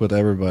that link with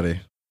everybody.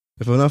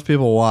 If enough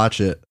people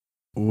watch it,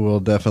 we'll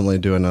definitely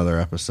do another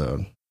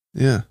episode.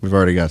 Yeah. We've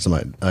already got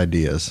some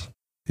ideas.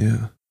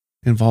 Yeah.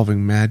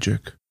 Involving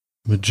magic.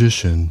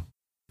 Magician.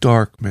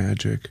 Dark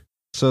magic.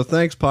 So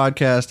thanks,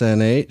 Podcast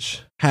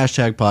NH.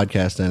 Hashtag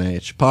Podcast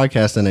NH.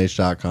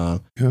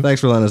 PodcastNH.com. Yep.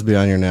 Thanks for letting us be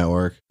on your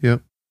network.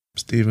 Yep.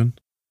 Steven.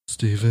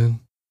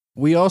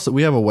 We have a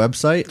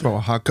website. Throw a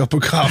hot cup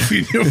of coffee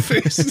in your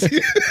face.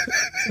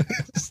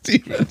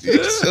 Steven,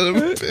 you son of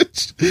a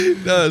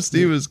bitch. No,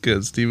 Steven's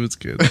good. Steven's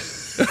good.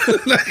 I'm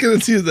not going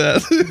to do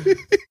that.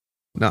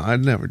 No,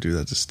 I'd never do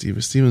that to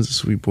Steven. Steven's a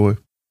sweet boy.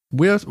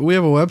 We have a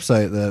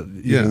website that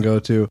you Yeah. can go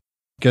to.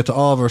 Get to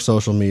all of our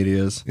social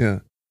medias. Yeah.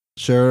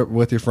 Share it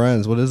with your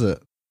friends. What is it?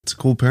 It's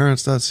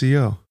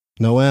coolparents.co.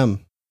 No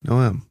M. No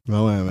M.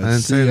 No M. I didn't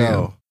It's say the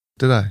CO. M.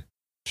 Did I?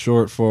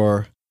 Short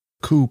for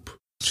Coop.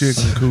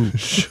 Chicken coop.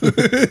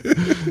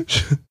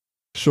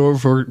 Short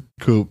for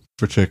coop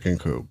for chicken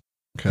coop.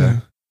 Okay.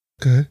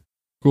 Okay.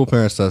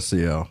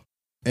 Coolparents.co.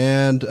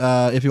 And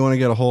if you want to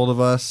get a hold of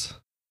us,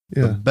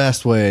 the Yeah.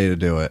 best way to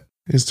do it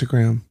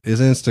Instagram. is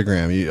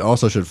Instagram. You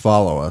also should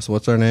follow us.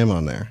 What's our name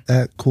on there?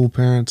 At Cool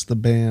Parents the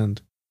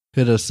Band.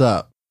 Hit us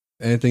up.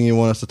 Anything you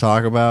want us to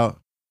talk about?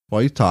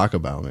 Well, you talk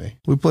about me.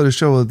 We played a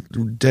show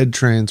with Dead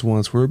Trains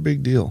once. We're a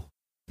big deal.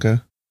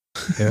 Okay.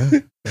 Yeah.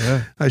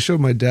 Yeah. I showed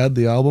my dad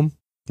the album.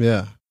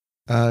 Yeah.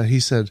 He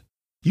said,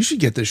 "You should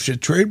get this shit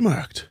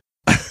trademarked.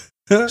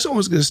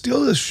 Someone's going to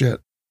steal this shit.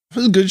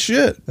 This is good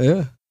shit."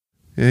 Yeah.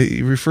 Yeah,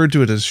 he referred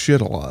to it as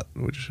shit a lot,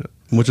 which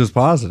Which is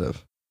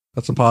positive.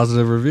 That's a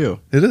positive review.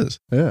 It is.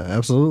 Yeah,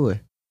 absolutely.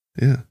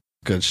 Yeah.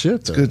 Good shit.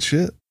 It's good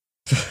shit.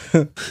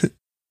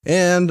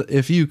 And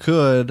if you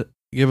could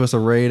give us a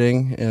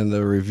rating and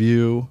a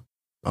review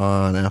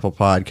on Apple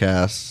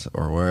Podcasts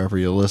or wherever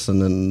you're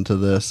listening to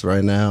this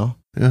right now,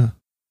 Yeah.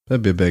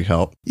 that'd be a big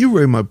help. You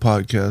rate my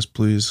podcast,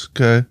 please.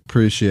 Okay.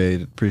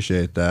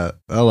 Appreciate that.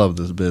 I love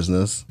this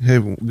business. Hey,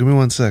 give me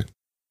 1 sec.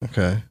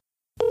 Okay.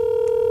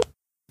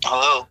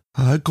 Hello.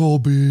 Hi,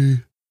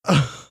 Colby.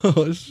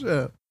 Oh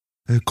shit!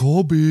 Hey,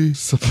 Colby.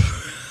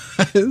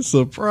 Surprise!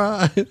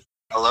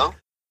 Hello.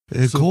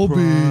 Hey, Colby.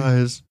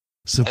 Surprise!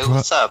 Hey,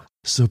 what's up?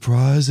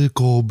 Surprise, hey,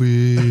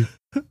 Colby.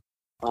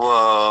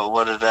 Whoa,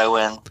 what did I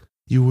win?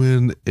 You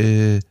win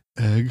a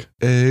Egg.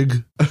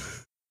 egg. A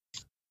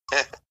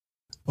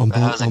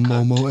How's it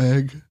Momo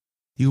egg.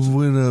 You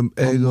win an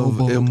egg of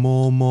a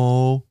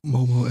Momo.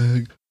 Momo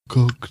egg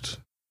cooked.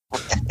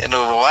 And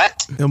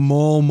what? A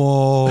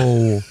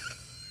Momo.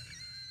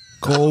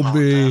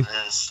 Colby. I don't know what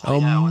that is. A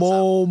Yeah, what's up?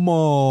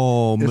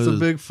 Momo. It's a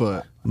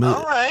Bigfoot.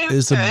 All right.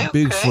 It's okay, a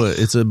Bigfoot.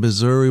 Okay. It's a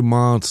Missouri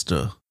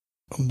monster.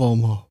 A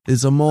Momo.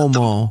 It's a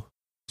Momo.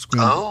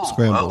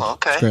 Scrambled.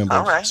 okay. Scrambled.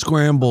 All right.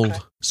 Scrambled. Okay.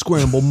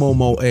 Scrambled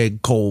Momo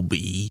egg,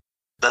 Colby.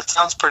 That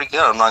sounds pretty good.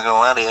 I'm not gonna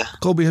lie to you.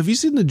 Colby, have you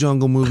seen the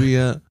Jungle movie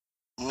yet?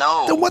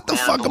 No. Then what the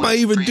man, fuck I'm am I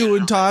waiting even for you to doing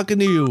remind- talking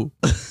to you?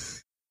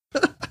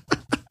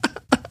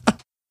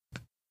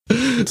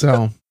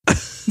 So,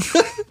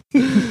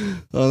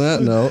 On that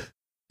note,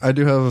 I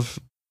do have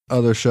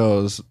other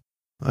shows.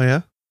 oh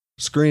yeah?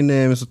 Screen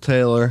Names with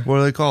Taylor. What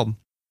are they called?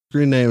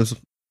 Screen Names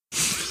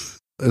is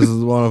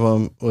one of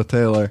them with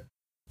Taylor.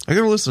 I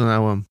gotta listen to that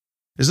one.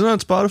 Is it on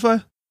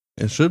Spotify?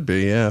 It should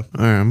be, yeah.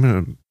 All right, I'm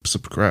gonna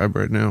subscribe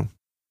right now.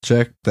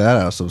 Check that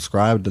out.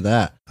 Subscribe to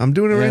that. I'm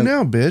doing it right And-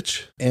 now,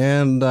 bitch.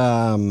 And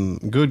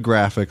Good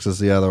Graphics is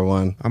the other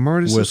one I'm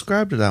already With-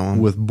 subscribed to that one.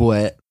 with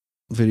Blett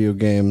video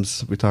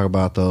games. We talk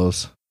about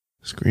those.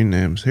 Screen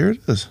names. Here it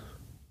is.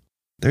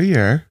 There you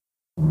are.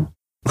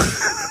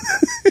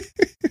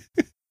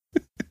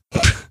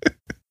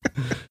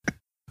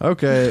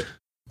 Okay.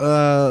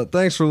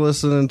 Thanks for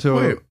listening to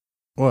Wait. it.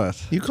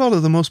 What? You called it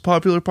the most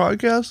popular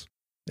podcast?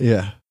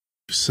 Yeah.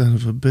 You son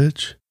of a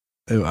bitch.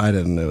 I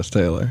didn't know it was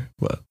Taylor,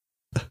 but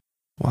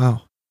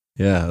Wow.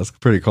 yeah, it's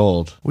pretty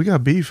cold. We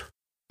got beef.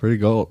 Pretty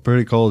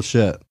cold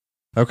shit.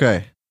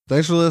 Okay.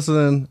 Thanks for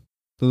listening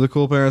to the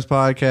Cool Parents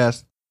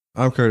Podcast.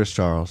 I'm Curtis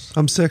Charles.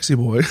 I'm sexy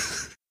boy.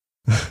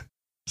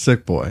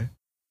 Sick boy.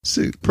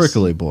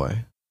 Prickly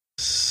boy.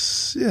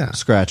 Yeah.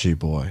 Scratchy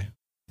boy.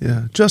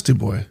 Yeah. Justy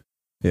boy.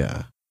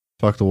 Yeah.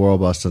 Fuck the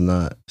world busting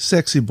nut.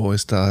 Sexy boy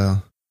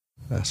style.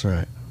 That's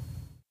right.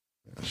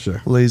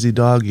 Sure. Lazy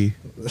doggy.